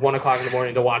until 1 o'clock in the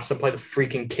morning to watch them play the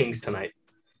freaking Kings tonight.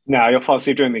 No, you'll fall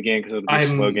asleep during the game because it'll be a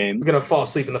slow game. I'm going to fall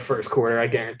asleep in the first quarter. I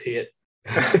guarantee it.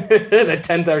 That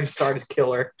 10:30 start is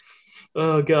killer.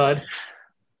 Oh, God.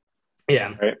 Yeah.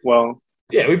 All right. Well.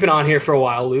 Yeah, we've been on here for a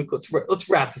while, Luke. Let's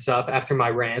wrap this up after my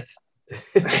rant.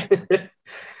 It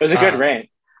was a good rant.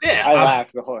 Yeah, I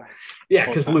laughed the whole. Yeah,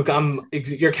 because Luke,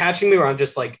 you're catching me where I'm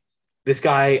just like, this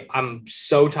guy. I'm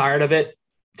so tired of it.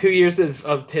 2 years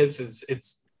of Tibbs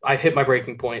I hit my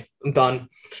breaking point. I'm done.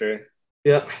 Sure.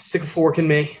 Yeah, stick a fork in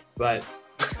me, but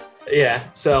yeah.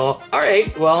 So all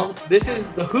right, well, this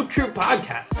is the Hoop Troop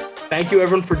podcast. Thank you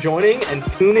everyone for joining, and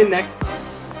tune in next time.